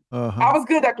 Uh-huh. I was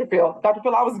good, Dr. Phil. Dr.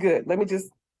 Phil, I was good. Let me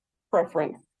just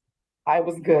preference. I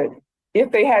was good.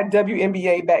 If they had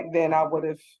WNBA back then, I would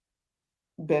have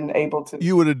been able to.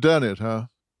 You would have done it, huh?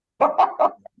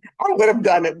 I would have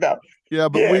done it, though. Yeah,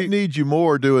 but we need you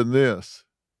more doing this.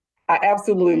 I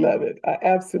absolutely love it.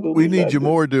 We need you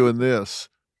more doing this.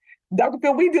 Dr.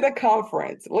 Phil, we did a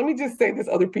conference. Let me just say this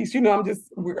other piece.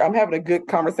 I'm having a good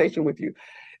conversation with you.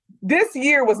 This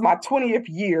year was my 20th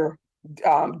year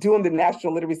doing the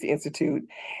National Literacy Institute.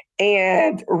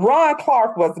 And Ron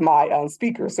Clark was my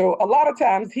speaker. So a lot of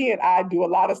times he and I do a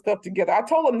lot of stuff together. I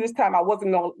told him this time I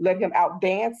wasn't going to let him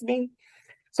outdance me.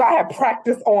 So I had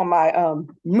practice on my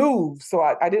moves. So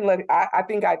I didn't I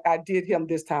think I did him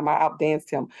this time. I outdanced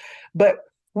him. But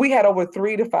we had over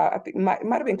 3 to 5, I think it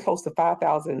might have been close to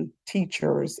 5,000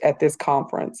 teachers at this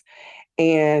conference.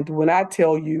 And when I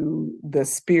tell you the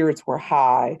spirits were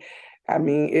high, I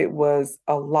mean, it was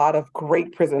a lot of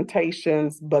great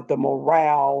presentations, but the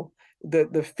morale,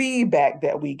 the feedback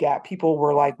that we got, people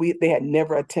were like, they had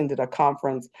never attended a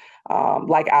conference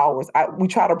like ours. We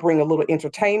try to bring a little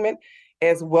entertainment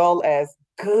as well as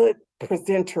good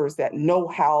presenters that know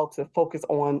how to focus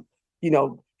on,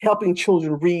 helping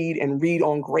children read and read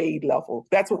on grade level.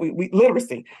 That's what we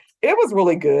literacy. It was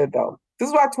really good, though. This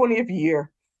is our 20th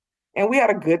year, and we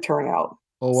had a good turnout.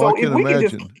 Oh, so I can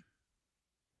imagine.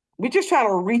 We're just trying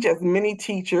to reach as many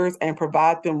teachers and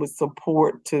provide them with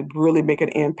support to really make an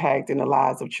impact in the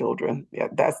lives of children. Yeah,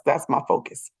 that's my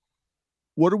focus.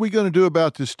 What are we going to do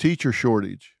about this teacher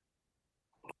shortage?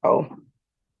 Oh,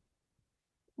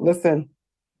 listen,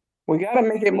 we got to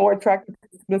make it more attractive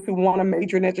to students who want to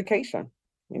major in education.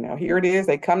 Here it is.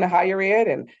 They come to higher ed,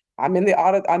 and I'm in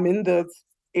the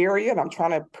area, and I'm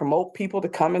trying to promote people to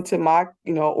come into my,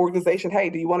 organization. Hey,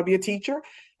 do you want to be a teacher?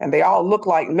 And they all look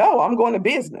like, no, I'm going to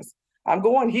business. I'm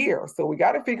going here. So we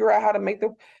got to figure out how to make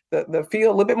the field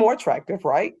a little bit more attractive,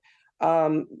 right?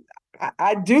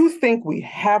 I do think we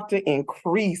have to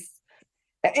increase.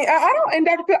 I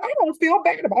don't feel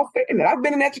bad about saying that. I've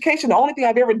been in education, the only thing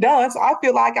I've ever done. So I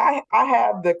feel like I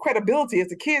have the credibility, as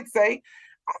the kids say.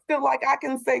 I feel like I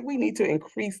can say we need to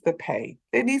increase the pay.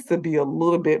 It needs to be a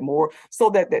little bit more so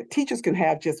that teachers can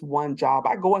have just one job.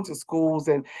 I go into schools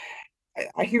and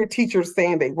I hear teachers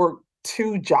saying they work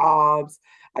 2 jobs.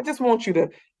 I just want you to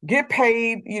get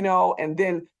paid, and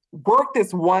then work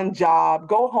this one job,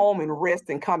 go home and rest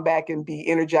and come back and be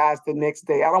energized the next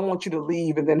day. I don't want you to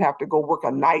leave and then have to go work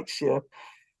a night shift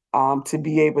to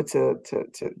be able to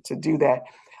do that.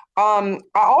 I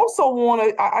also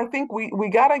I think we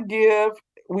got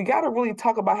to really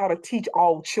talk about how to teach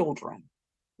all children,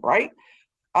 right?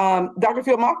 Dr.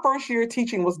 Phil, my first year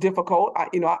teaching was difficult.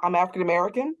 I'm African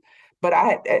American, but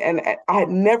I had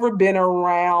never been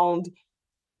around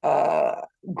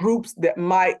groups that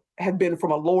might have been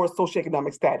from a lower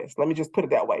socioeconomic status. Let me just put it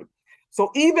that way.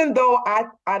 So even though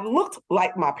I looked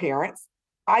like my parents,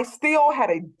 I still had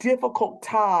a difficult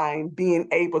time being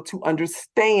able to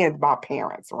understand my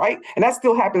parents, right? And that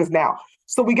still happens now.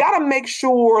 So we got to make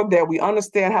sure that we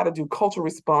understand how to do culturally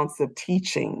responsive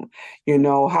teaching,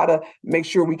 how to make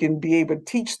sure we can be able to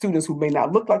teach students who may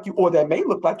not look like you or that may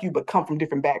look like you, but come from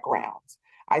different backgrounds.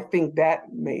 I think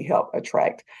that may help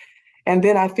attract. And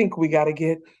then I think we got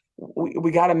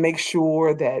to make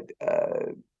sure that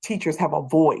teachers have a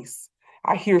voice.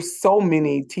 I hear so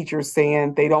many teachers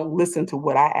saying they don't listen to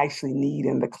what I actually need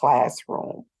in the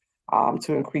classroom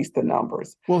to increase the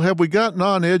numbers. Well, have we got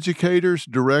non-educators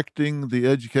directing the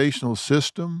educational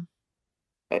system?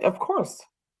 Of course.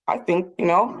 I think,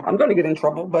 I'm going to get in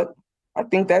trouble, but I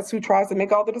think that's who tries to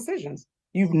make all the decisions.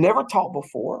 You've never taught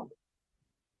before.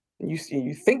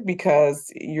 You think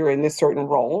because you're in this certain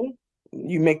role,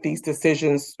 you make these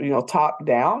decisions, top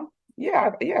down.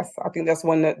 Yeah, yes, I think that's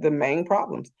one of the main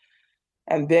problems.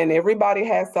 And then everybody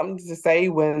has something to say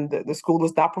when the school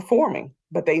is not performing,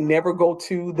 but they never go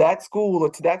to that school or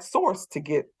to that source to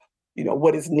get,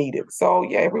 what is needed. So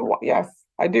yeah, everyone, yes,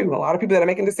 I do. A lot of people that are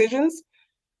making decisions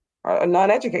are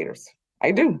non-educators.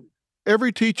 I do.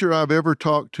 Every teacher I've ever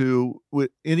talked to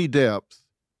with any depth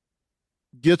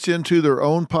gets into their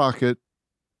own pocket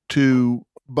to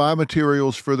buy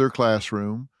materials for their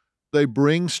classroom. They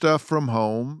bring stuff from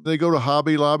home. They go to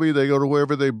Hobby Lobby. They go to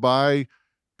wherever they buy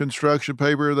construction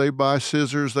paper. They buy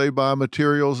scissors. They buy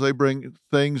materials. They bring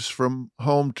things from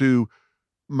home to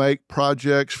make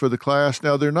projects for the class.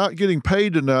 Now, they're not getting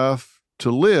paid enough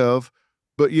to live,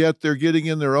 but yet they're getting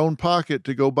in their own pocket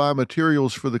to go buy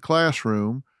materials for the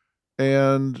classroom.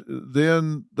 And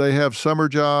then they have summer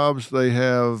jobs. They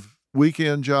have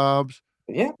weekend jobs.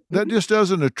 Yeah. That just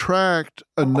doesn't attract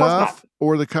enough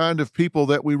or the kind of people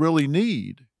that we really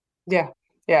need. Yeah.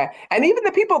 Yeah. And even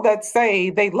the people that say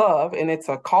they love, and it's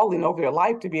a calling over their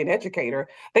life to be an educator,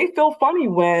 they feel funny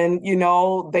when,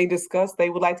 they discuss they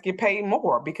would like to get paid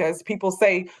more because people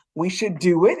say we should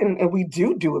do it. And we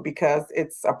do it because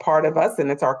it's a part of us and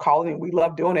it's our calling. We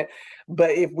love doing it.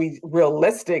 But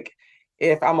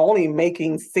if I'm only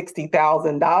making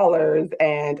 $60,000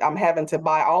 and I'm having to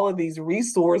buy all of these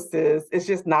resources, it's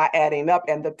just not adding up.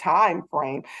 And the time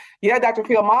frame. Yeah, Dr.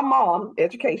 Phil, my mom,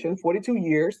 education, 42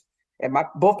 years, and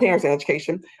both parents in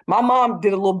education, my mom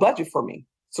did a little budget for me.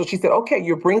 So she said, okay,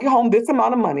 you're bringing home this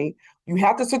amount of money. You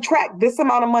have to subtract this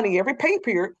amount of money every pay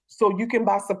period so you can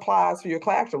buy supplies for your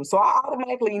classroom. So I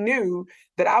automatically knew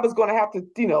that I was going to have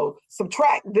to,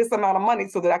 subtract this amount of money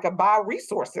so that I could buy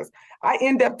resources. I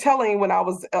end up telling, when I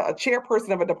was a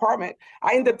chairperson of a department,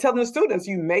 I end up telling the students,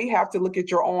 you may have to look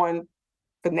at your own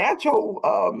financial,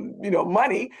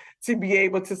 money to be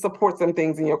able to support some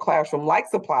things in your classroom, like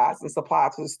supplies to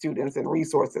the students and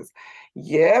resources.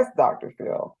 Yes, Dr.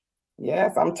 Phil.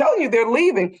 Yes, I'm telling you, they're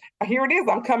leaving. Here it is.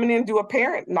 I'm coming in to a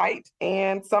parent night,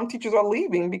 and some teachers are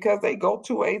leaving because they go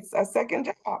to a second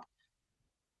job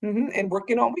and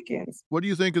working on weekends. What do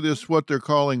you think of this, what they're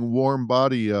calling warm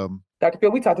body? Dr. Phil,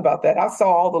 we talked about that. I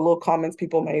saw all the little comments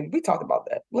people made. We talked about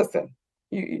that. Listen,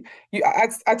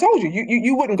 I told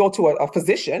you wouldn't go to a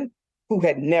physician who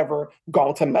had never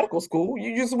gone to medical school.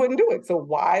 You just wouldn't do it. So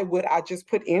why would I just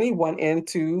put anyone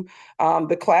into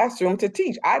the classroom to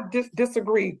teach? I just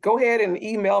disagree. Go ahead and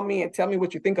email me and tell me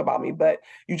what you think about me, but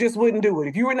you just wouldn't do it.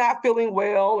 If you were not feeling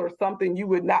well or something, you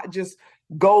would not just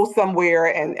go somewhere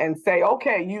and say,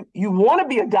 okay, you want to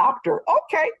be a doctor.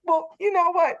 Okay, well, you know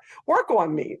what? Work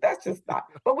on me. That's just not,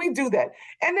 but we do that.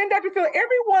 And then Dr. Phil,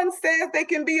 everyone says they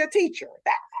can be a teacher.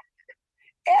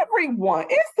 Everyone.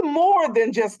 It's more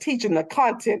than just teaching the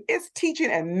content. It's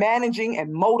teaching and managing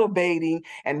and motivating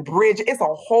and bridging. It's a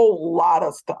whole lot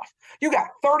of stuff. You got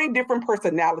 30 different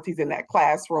personalities in that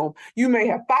classroom. You may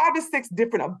have 5 to 6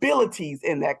 different abilities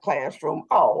in that classroom.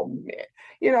 Oh man.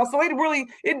 So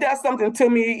it does something to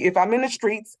me if I'm in the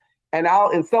streets and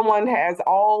someone has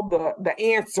all the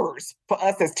answers for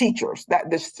us as teachers.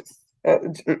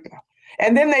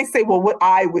 And then they say, well, what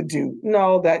I would do.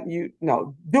 No,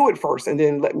 do it first. And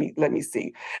then let me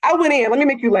see. I went in, let me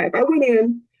make you laugh. I went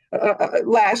in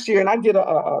last year and I did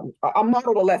a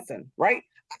model lesson, right?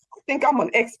 I think I'm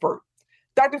an expert.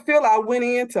 Dr. Phil, I went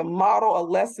in to model a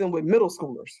lesson with middle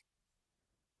schoolers.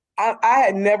 I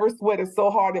had never sweated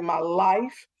so hard in my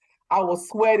life. I was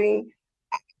sweating.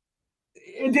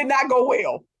 It did not go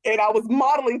well. And I was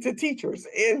modeling to teachers.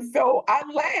 And so I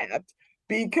laughed,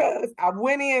 because I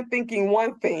went in thinking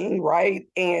one thing, right?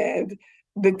 And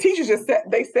the teachers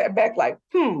sat back like,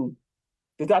 Dr.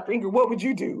 Ingrid, what would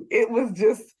you do? It was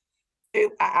just,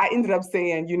 I ended up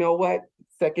saying, you know what?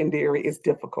 Secondary is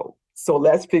difficult. So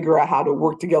let's figure out how to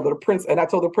work together. And I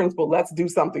told the principal, let's do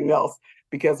something else,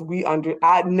 because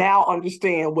I now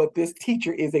understand what this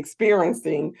teacher is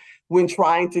experiencing when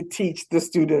trying to teach the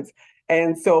students.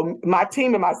 And so my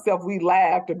team and myself, we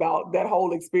laughed about that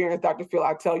whole experience, Dr. Phil.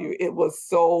 I tell you, it was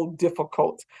so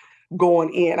difficult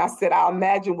going in. I said, I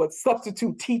imagine what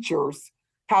substitute teachers,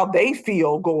 how they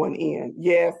feel going in.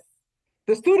 Yes.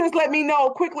 The students let me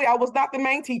know quickly I was not the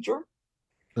main teacher.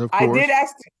 Of course. I did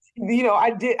ask,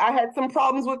 I had some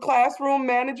problems with classroom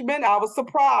management. I was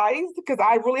surprised because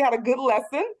I really had a good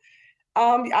lesson.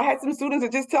 I had some students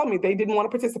that just tell me they didn't want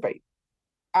to participate.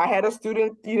 I had a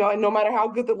student, and no matter how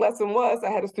good the lesson was, I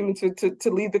had a student to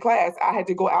leave the class. I had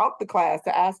to go out the class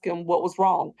to ask him what was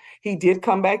wrong. He did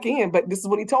come back in, but this is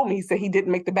what he told me. He said he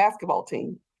didn't make the basketball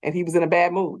team and he was in a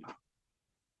bad mood.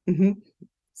 Mm-hmm.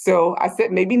 So I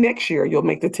said, maybe next year you'll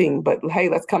make the team, but hey,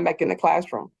 let's come back in the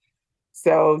classroom.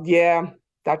 So yeah,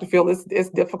 Dr. Phil, it's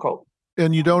difficult.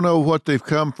 And you don't know what they've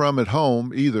come from at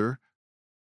home either.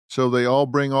 So they all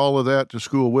bring all of that to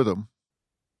school with them.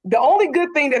 The only good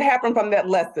thing that happened from that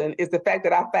lesson is the fact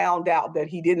that I found out that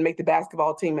he didn't make the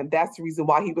basketball team, and that's the reason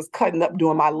why he was cutting up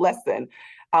during my lesson.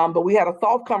 But we had a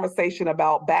soft conversation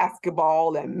about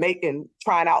basketball and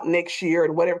trying out next year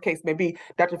and whatever case may be.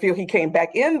 Dr. Phil, he came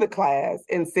back in the class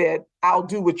and said, "I'll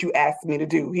do what you asked me to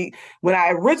do." When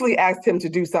I originally asked him to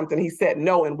do something, he said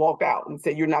no and walked out and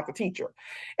said, "You're not the teacher."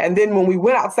 And then when we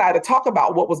went outside to talk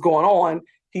about what was going on,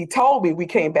 he told me, we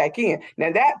came back in. Now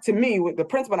that, to me, with the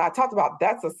principal and I talked about,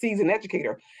 that's a seasoned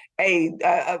educator.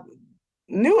 A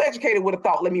new educator would have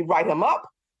thought, let me write him up,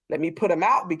 let me put him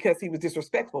out because he was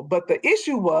disrespectful. But the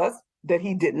issue was that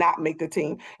he did not make the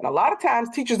team. And a lot of times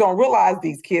teachers don't realize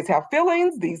these kids have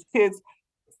feelings. These kids,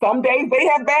 some days they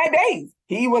have bad days.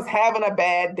 He was having a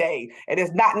bad day. And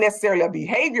it's not necessarily a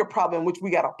behavior problem, which we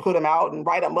got to put him out and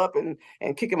write him up and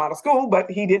kick him out of school,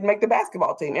 but he didn't make the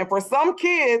basketball team. And for some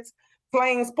kids,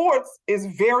 playing sports is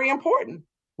very important.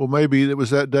 Well, maybe it was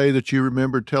that day that you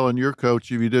remembered telling your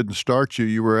coach if he didn't start you,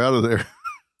 you were out of there.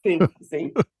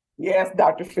 See. Yes,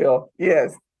 Dr. Phil.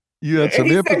 Yes. You had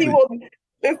some empathy.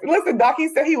 Listen, Doc, he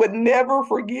said he would never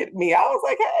forget me. I was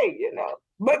like, hey,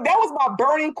 but that was my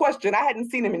burning question. I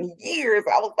hadn't seen him in years.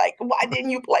 I was like, why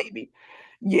didn't you play me?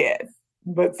 Yes.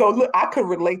 But so look, I could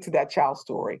relate to that child's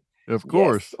story. Of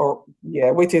course.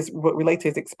 Yes, which is relate to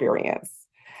his experience.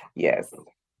 Yes.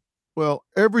 Well,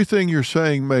 everything you're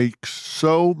saying makes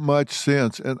so much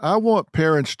sense. And I want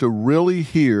parents to really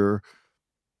hear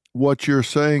what you're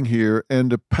saying here and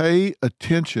to pay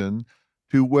attention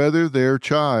to whether their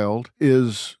child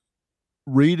is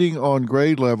reading on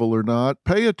grade level or not.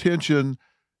 Pay attention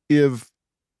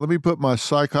let me put my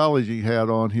psychology hat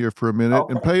on here for a minute,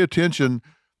 and pay attention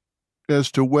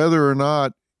as to whether or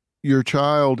not your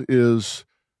child is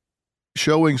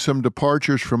showing some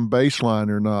departures from baseline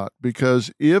or not.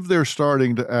 Because if they're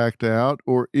starting to act out,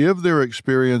 or if they're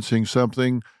experiencing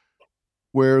something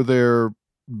where they're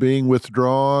being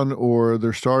withdrawn, or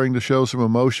they're starting to show some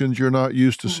emotions you're not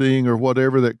used to seeing, or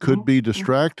whatever that could be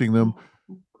distracting them,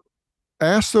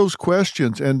 ask those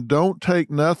questions and don't take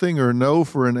nothing or no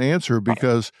for an answer,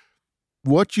 because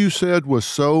what you said was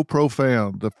so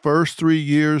profound. The first 3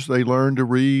 years they learn to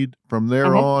read. From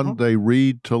there on, they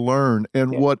read to learn.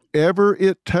 And whatever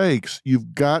it takes,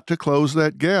 you've got to close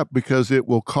that gap, because it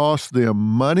will cost them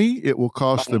money. It will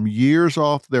cost them years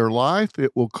off their life.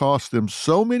 It will cost them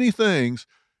so many things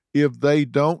if they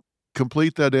don't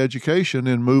complete that education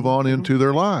and move on into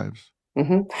their lives.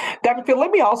 Dr. Phil,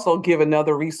 let me also give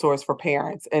another resource for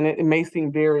parents, and it may seem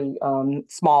very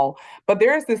small, but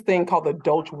there is this thing called the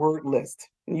Dolch word list.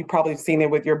 You've probably seen it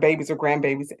with your babies or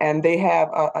grandbabies, and they have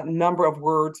a number of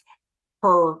words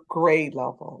per grade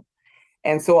level.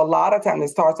 And so a lot of times it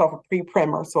starts off with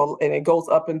pre-primer, and it goes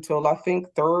up until I think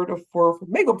third or fourth,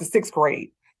 maybe up to sixth grade.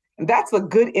 And that's a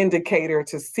good indicator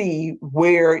to see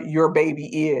where your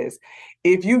baby is.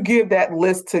 If you give that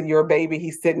list to your baby,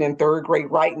 he's sitting in third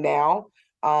grade right now,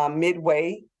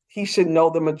 midway, he should know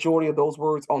the majority of those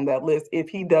words on that list. If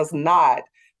he does not,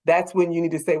 that's when you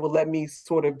need to say, well, let me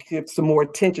sort of give some more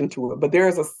attention to it. But there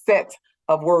is a set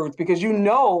of words, because you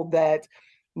know that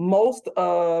most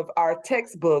of our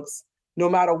textbooks, no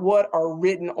matter what, are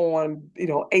written on,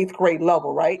 eighth grade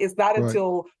level, right? It's not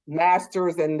until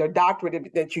masters and the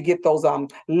doctorate that you get those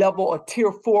level or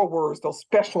tier 4 words, those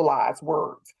specialized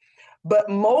words. But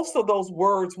most of those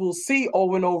words we'll see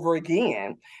over and over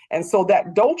again. And so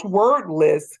that Dolch word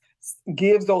list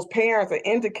gives those parents an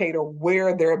indicator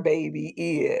where their baby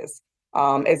is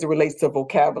as it relates to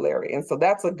vocabulary. And so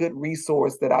that's a good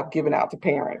resource that I've given out to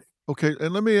parents. Okay,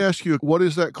 and let me ask you, what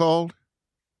is that called?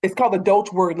 It's called the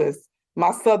Dolch word list.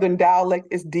 My Southern dialect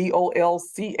is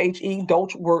DOLCHE,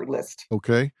 Dolch word list.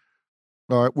 Okay.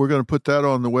 All right, we're going to put that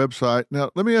on the website.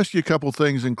 Now, let me ask you a couple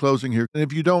things in closing here. And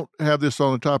if you don't have this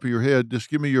on the top of your head, just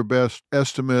give me your best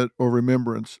estimate or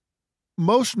remembrance.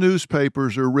 Most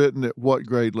newspapers are written at what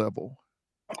grade level?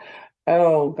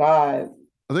 Oh, God.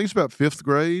 I think it's about 5th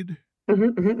grade.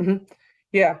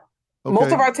 Yeah. Okay.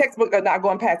 Most of our textbooks are not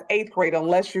going past 8th grade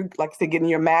unless you, like I said, getting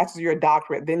your master's or your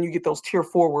doctorate. Then you get those tier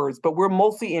 4 words. But we're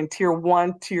mostly in tier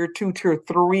 1, tier 2, tier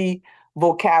 3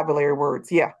 vocabulary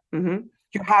words. Yeah.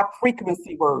 Your high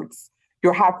frequency words.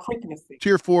 Your high frequency.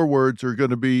 Tier 4 words are going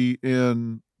to be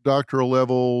in doctoral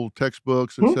level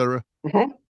textbooks, Mhm. etc.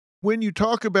 Mhm. When you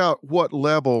talk about what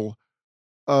level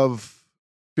of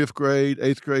fifth grade,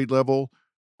 eighth grade level,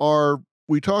 are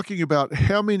we talking about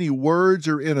how many words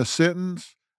are in a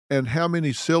sentence and how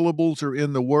many syllables are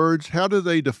in the words? How do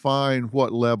they define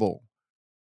what level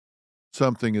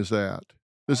something is at?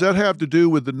 Does that have to do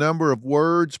with the number of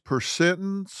words per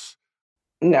sentence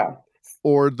No.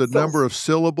 or the So, number of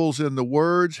syllables in the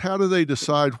words? How do they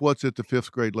decide what's at the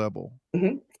fifth grade level?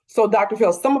 mhm. So, Dr.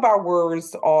 Phil, some of our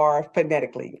words are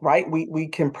phonetically, right? We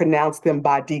can pronounce them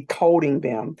by decoding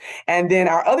them. And then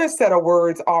our other set of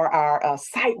words are our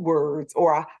sight words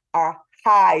or our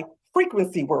high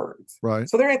frequency words. Right.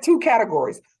 So they're in two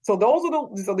categories. So those are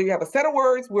so you have a set of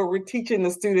words where we're teaching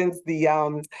the students the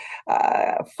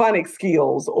phonics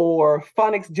skills or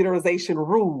phonics generalization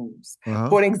rules. Uh-huh.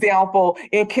 For an example,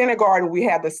 in kindergarten, we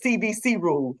have the CVC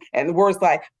rule and the words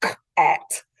like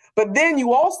at. But then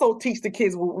you also teach the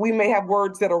kids, we may have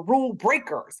words that are rule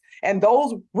breakers. And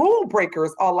those rule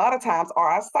breakers, a lot of times, are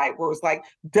our sight words, like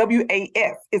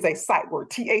WAS is a sight word,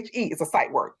 THE is a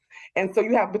sight word. And so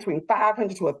you have between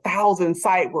 500 to 1,000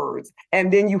 sight words.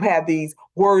 And then you have these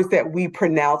words that we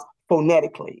pronounce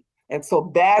phonetically. And so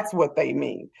that's what they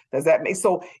mean. Does that make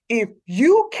so? If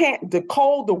you can't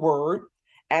decode the word,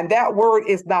 and that word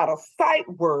is not a sight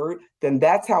word, then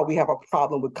that's how we have a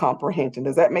problem with comprehension.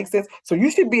 Does that make sense? So you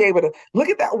should be able to look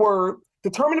at that word,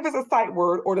 determine if it's a sight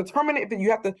word, or determine if you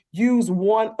have to use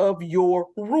one of your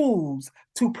rules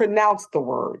to pronounce the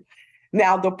word.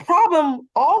 Now, the problem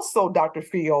also, Dr.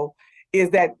 Phil,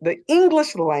 is that the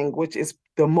English language is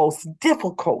the most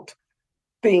difficult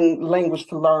language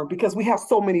to learn because we have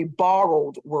so many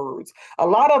borrowed words. A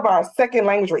lot of our second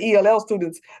language or ELL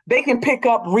students, they can pick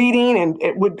up reading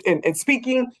and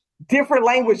speaking different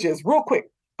languages real quick.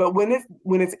 But when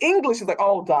it's English, it's like,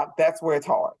 oh, doc, that's where it's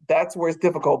hard. That's where it's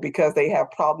difficult because they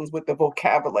have problems with the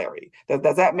vocabulary.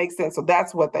 Does that make sense? So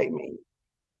that's what they mean.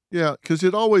 Yeah, because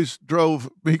it always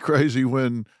drove me crazy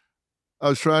when I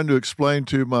was trying to explain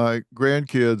to my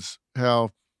grandkids how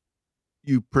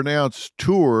you pronounce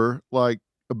tour like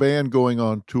a band going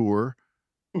on tour.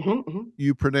 Mm-hmm, mm-hmm.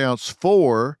 You pronounce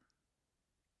for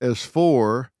as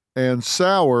for and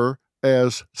sour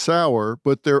as sour,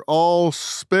 but they're all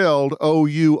spelled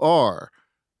O-U-R.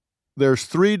 There's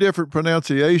three different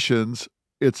pronunciations.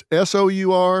 It's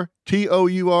S-O-U-R,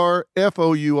 T-O-U-R,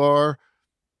 F-O-U-R.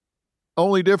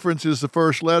 Only difference is the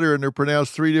first letter, and they're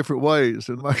pronounced three different ways.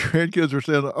 And my grandkids are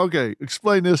saying, okay,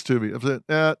 explain this to me. I'm saying,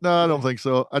 no, I don't think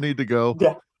so. I need to go.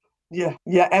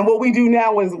 Yeah. And what we do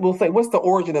now is we'll say, what's the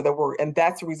origin of the word? And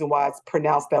that's the reason why it's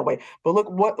pronounced that way. But look,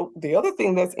 what the other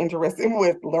thing that's interesting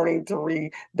with learning to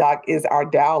read, Doc, is our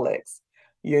dialects.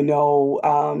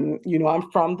 I'm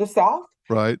from the South.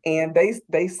 Right. And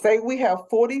they say we have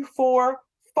 44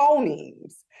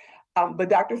 phonemes. But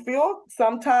Dr. Phil,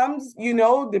 sometimes,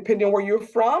 depending on where you're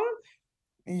from,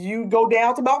 you go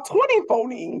down to about 20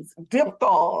 phonemes,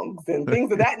 diphthongs, and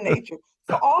things of that nature.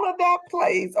 So all of that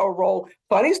plays a role.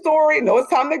 Funny story. No, it's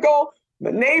time to go. My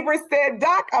neighbor said,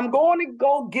 Doc, I'm going to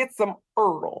go get some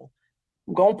Earl.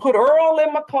 I'm going to put Earl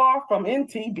in my car from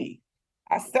NTB.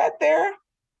 I sat there.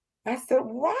 I said,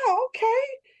 wow, okay.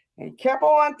 And he kept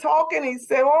on talking. He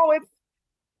said, oh,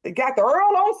 they got the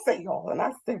Earl on sale. And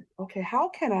I said, okay, how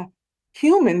can a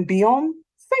human be on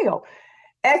sale?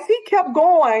 As he kept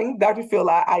going, Dr. Phil,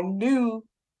 I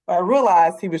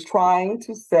realized he was trying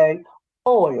to say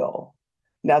oil.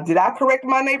 Now, did I correct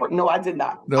my neighbor? No, I did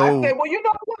not. No. I said, well, you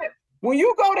know what? When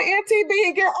you go to NTB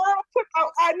and get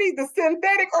Earl, I need the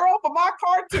synthetic Earl for my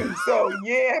car too. So,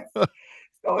 yes.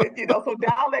 So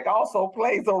dialect also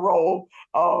plays a role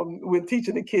when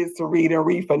teaching the kids to read and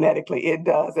read phonetically. It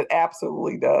does. It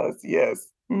absolutely does. Yes.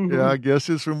 Mm-hmm. Yeah, I guess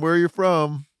it's from where you're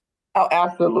from. Oh,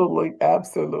 absolutely.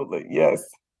 Absolutely. Yes.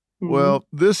 Mm-hmm. Well,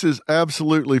 this is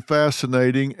absolutely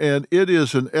fascinating, and it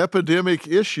is an epidemic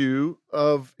issue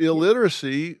of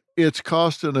illiteracy. It's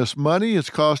costing us money. It's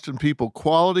costing people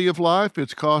quality of life.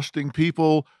 It's costing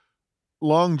people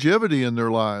longevity in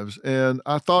their lives. And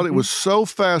I thought it was so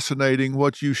fascinating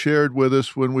what you shared with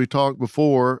us when we talked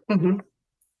before. Mm-hmm.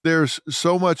 There's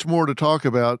so much more to talk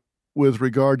about with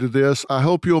regard to this. I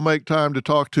hope you'll make time to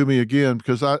talk to me again,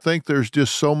 because I think there's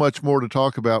just so much more to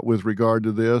talk about with regard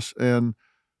to this. And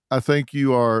I think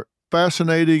you are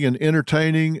fascinating and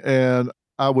entertaining, and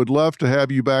I would love to have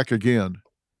you back again.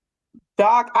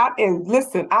 Doc, I'm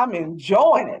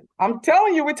enjoying it. I'm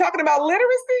telling you, we're talking about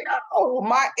literacy. Oh,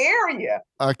 my area.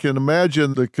 I can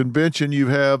imagine the convention you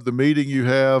have, the meeting you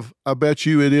have. I bet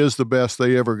you it is the best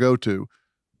they ever go to.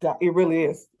 Doc, it really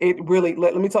is. It really,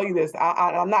 let me tell you this.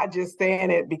 I'm not just saying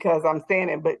it because I'm saying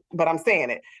it, but I'm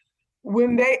saying it.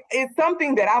 It's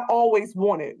something that I've always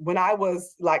wanted when I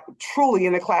was like truly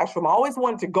in the classroom. I always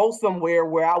wanted to go somewhere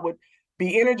where I would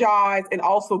be energized and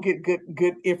also get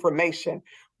good information.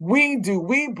 We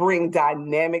bring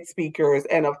dynamic speakers.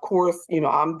 And of course,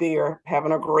 I'm there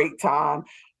having a great time.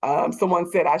 Someone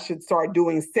said I should start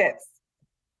doing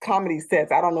comedy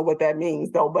sets. I don't know what that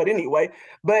means though, but anyway,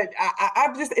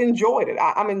 I've just enjoyed it.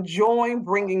 I'm enjoying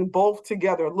bringing both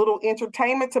together, a little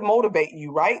entertainment to motivate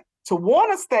you, right? To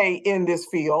want to stay in this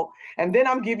field. And then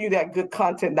I'm giving you that good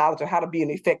content knowledge of how to be an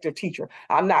effective teacher.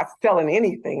 I'm not selling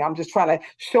anything. I'm just trying to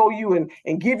show you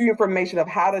and give you information of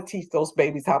how to teach those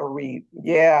babies how to read.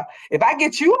 Yeah. If I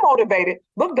get you motivated,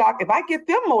 look, Doc, if I get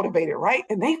them motivated, right?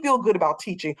 And they feel good about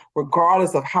teaching,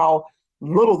 regardless of how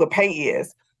little the pay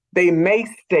is, they may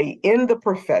stay in the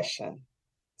profession.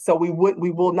 So we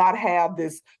will not have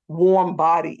this warm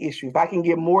body issue. If I can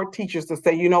get more teachers to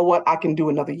say, you know what, I can do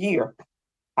another year.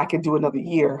 I can do another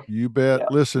year. You bet. Yeah.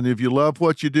 Listen, if you love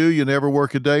what you do, you never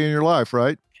work a day in your life,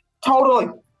 right? Totally.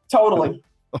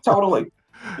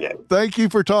 Yeah. Thank you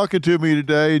for talking to me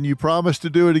today, and you promised to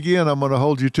do it again. I'm going to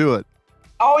hold you to it.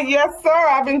 Oh, yes, sir.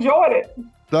 I've enjoyed it.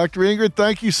 Dr. Ingrid,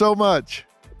 thank you so much.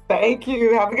 Thank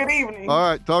you. Have a good evening. All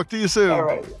right. Talk to you soon. All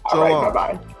right.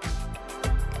 Bye-bye.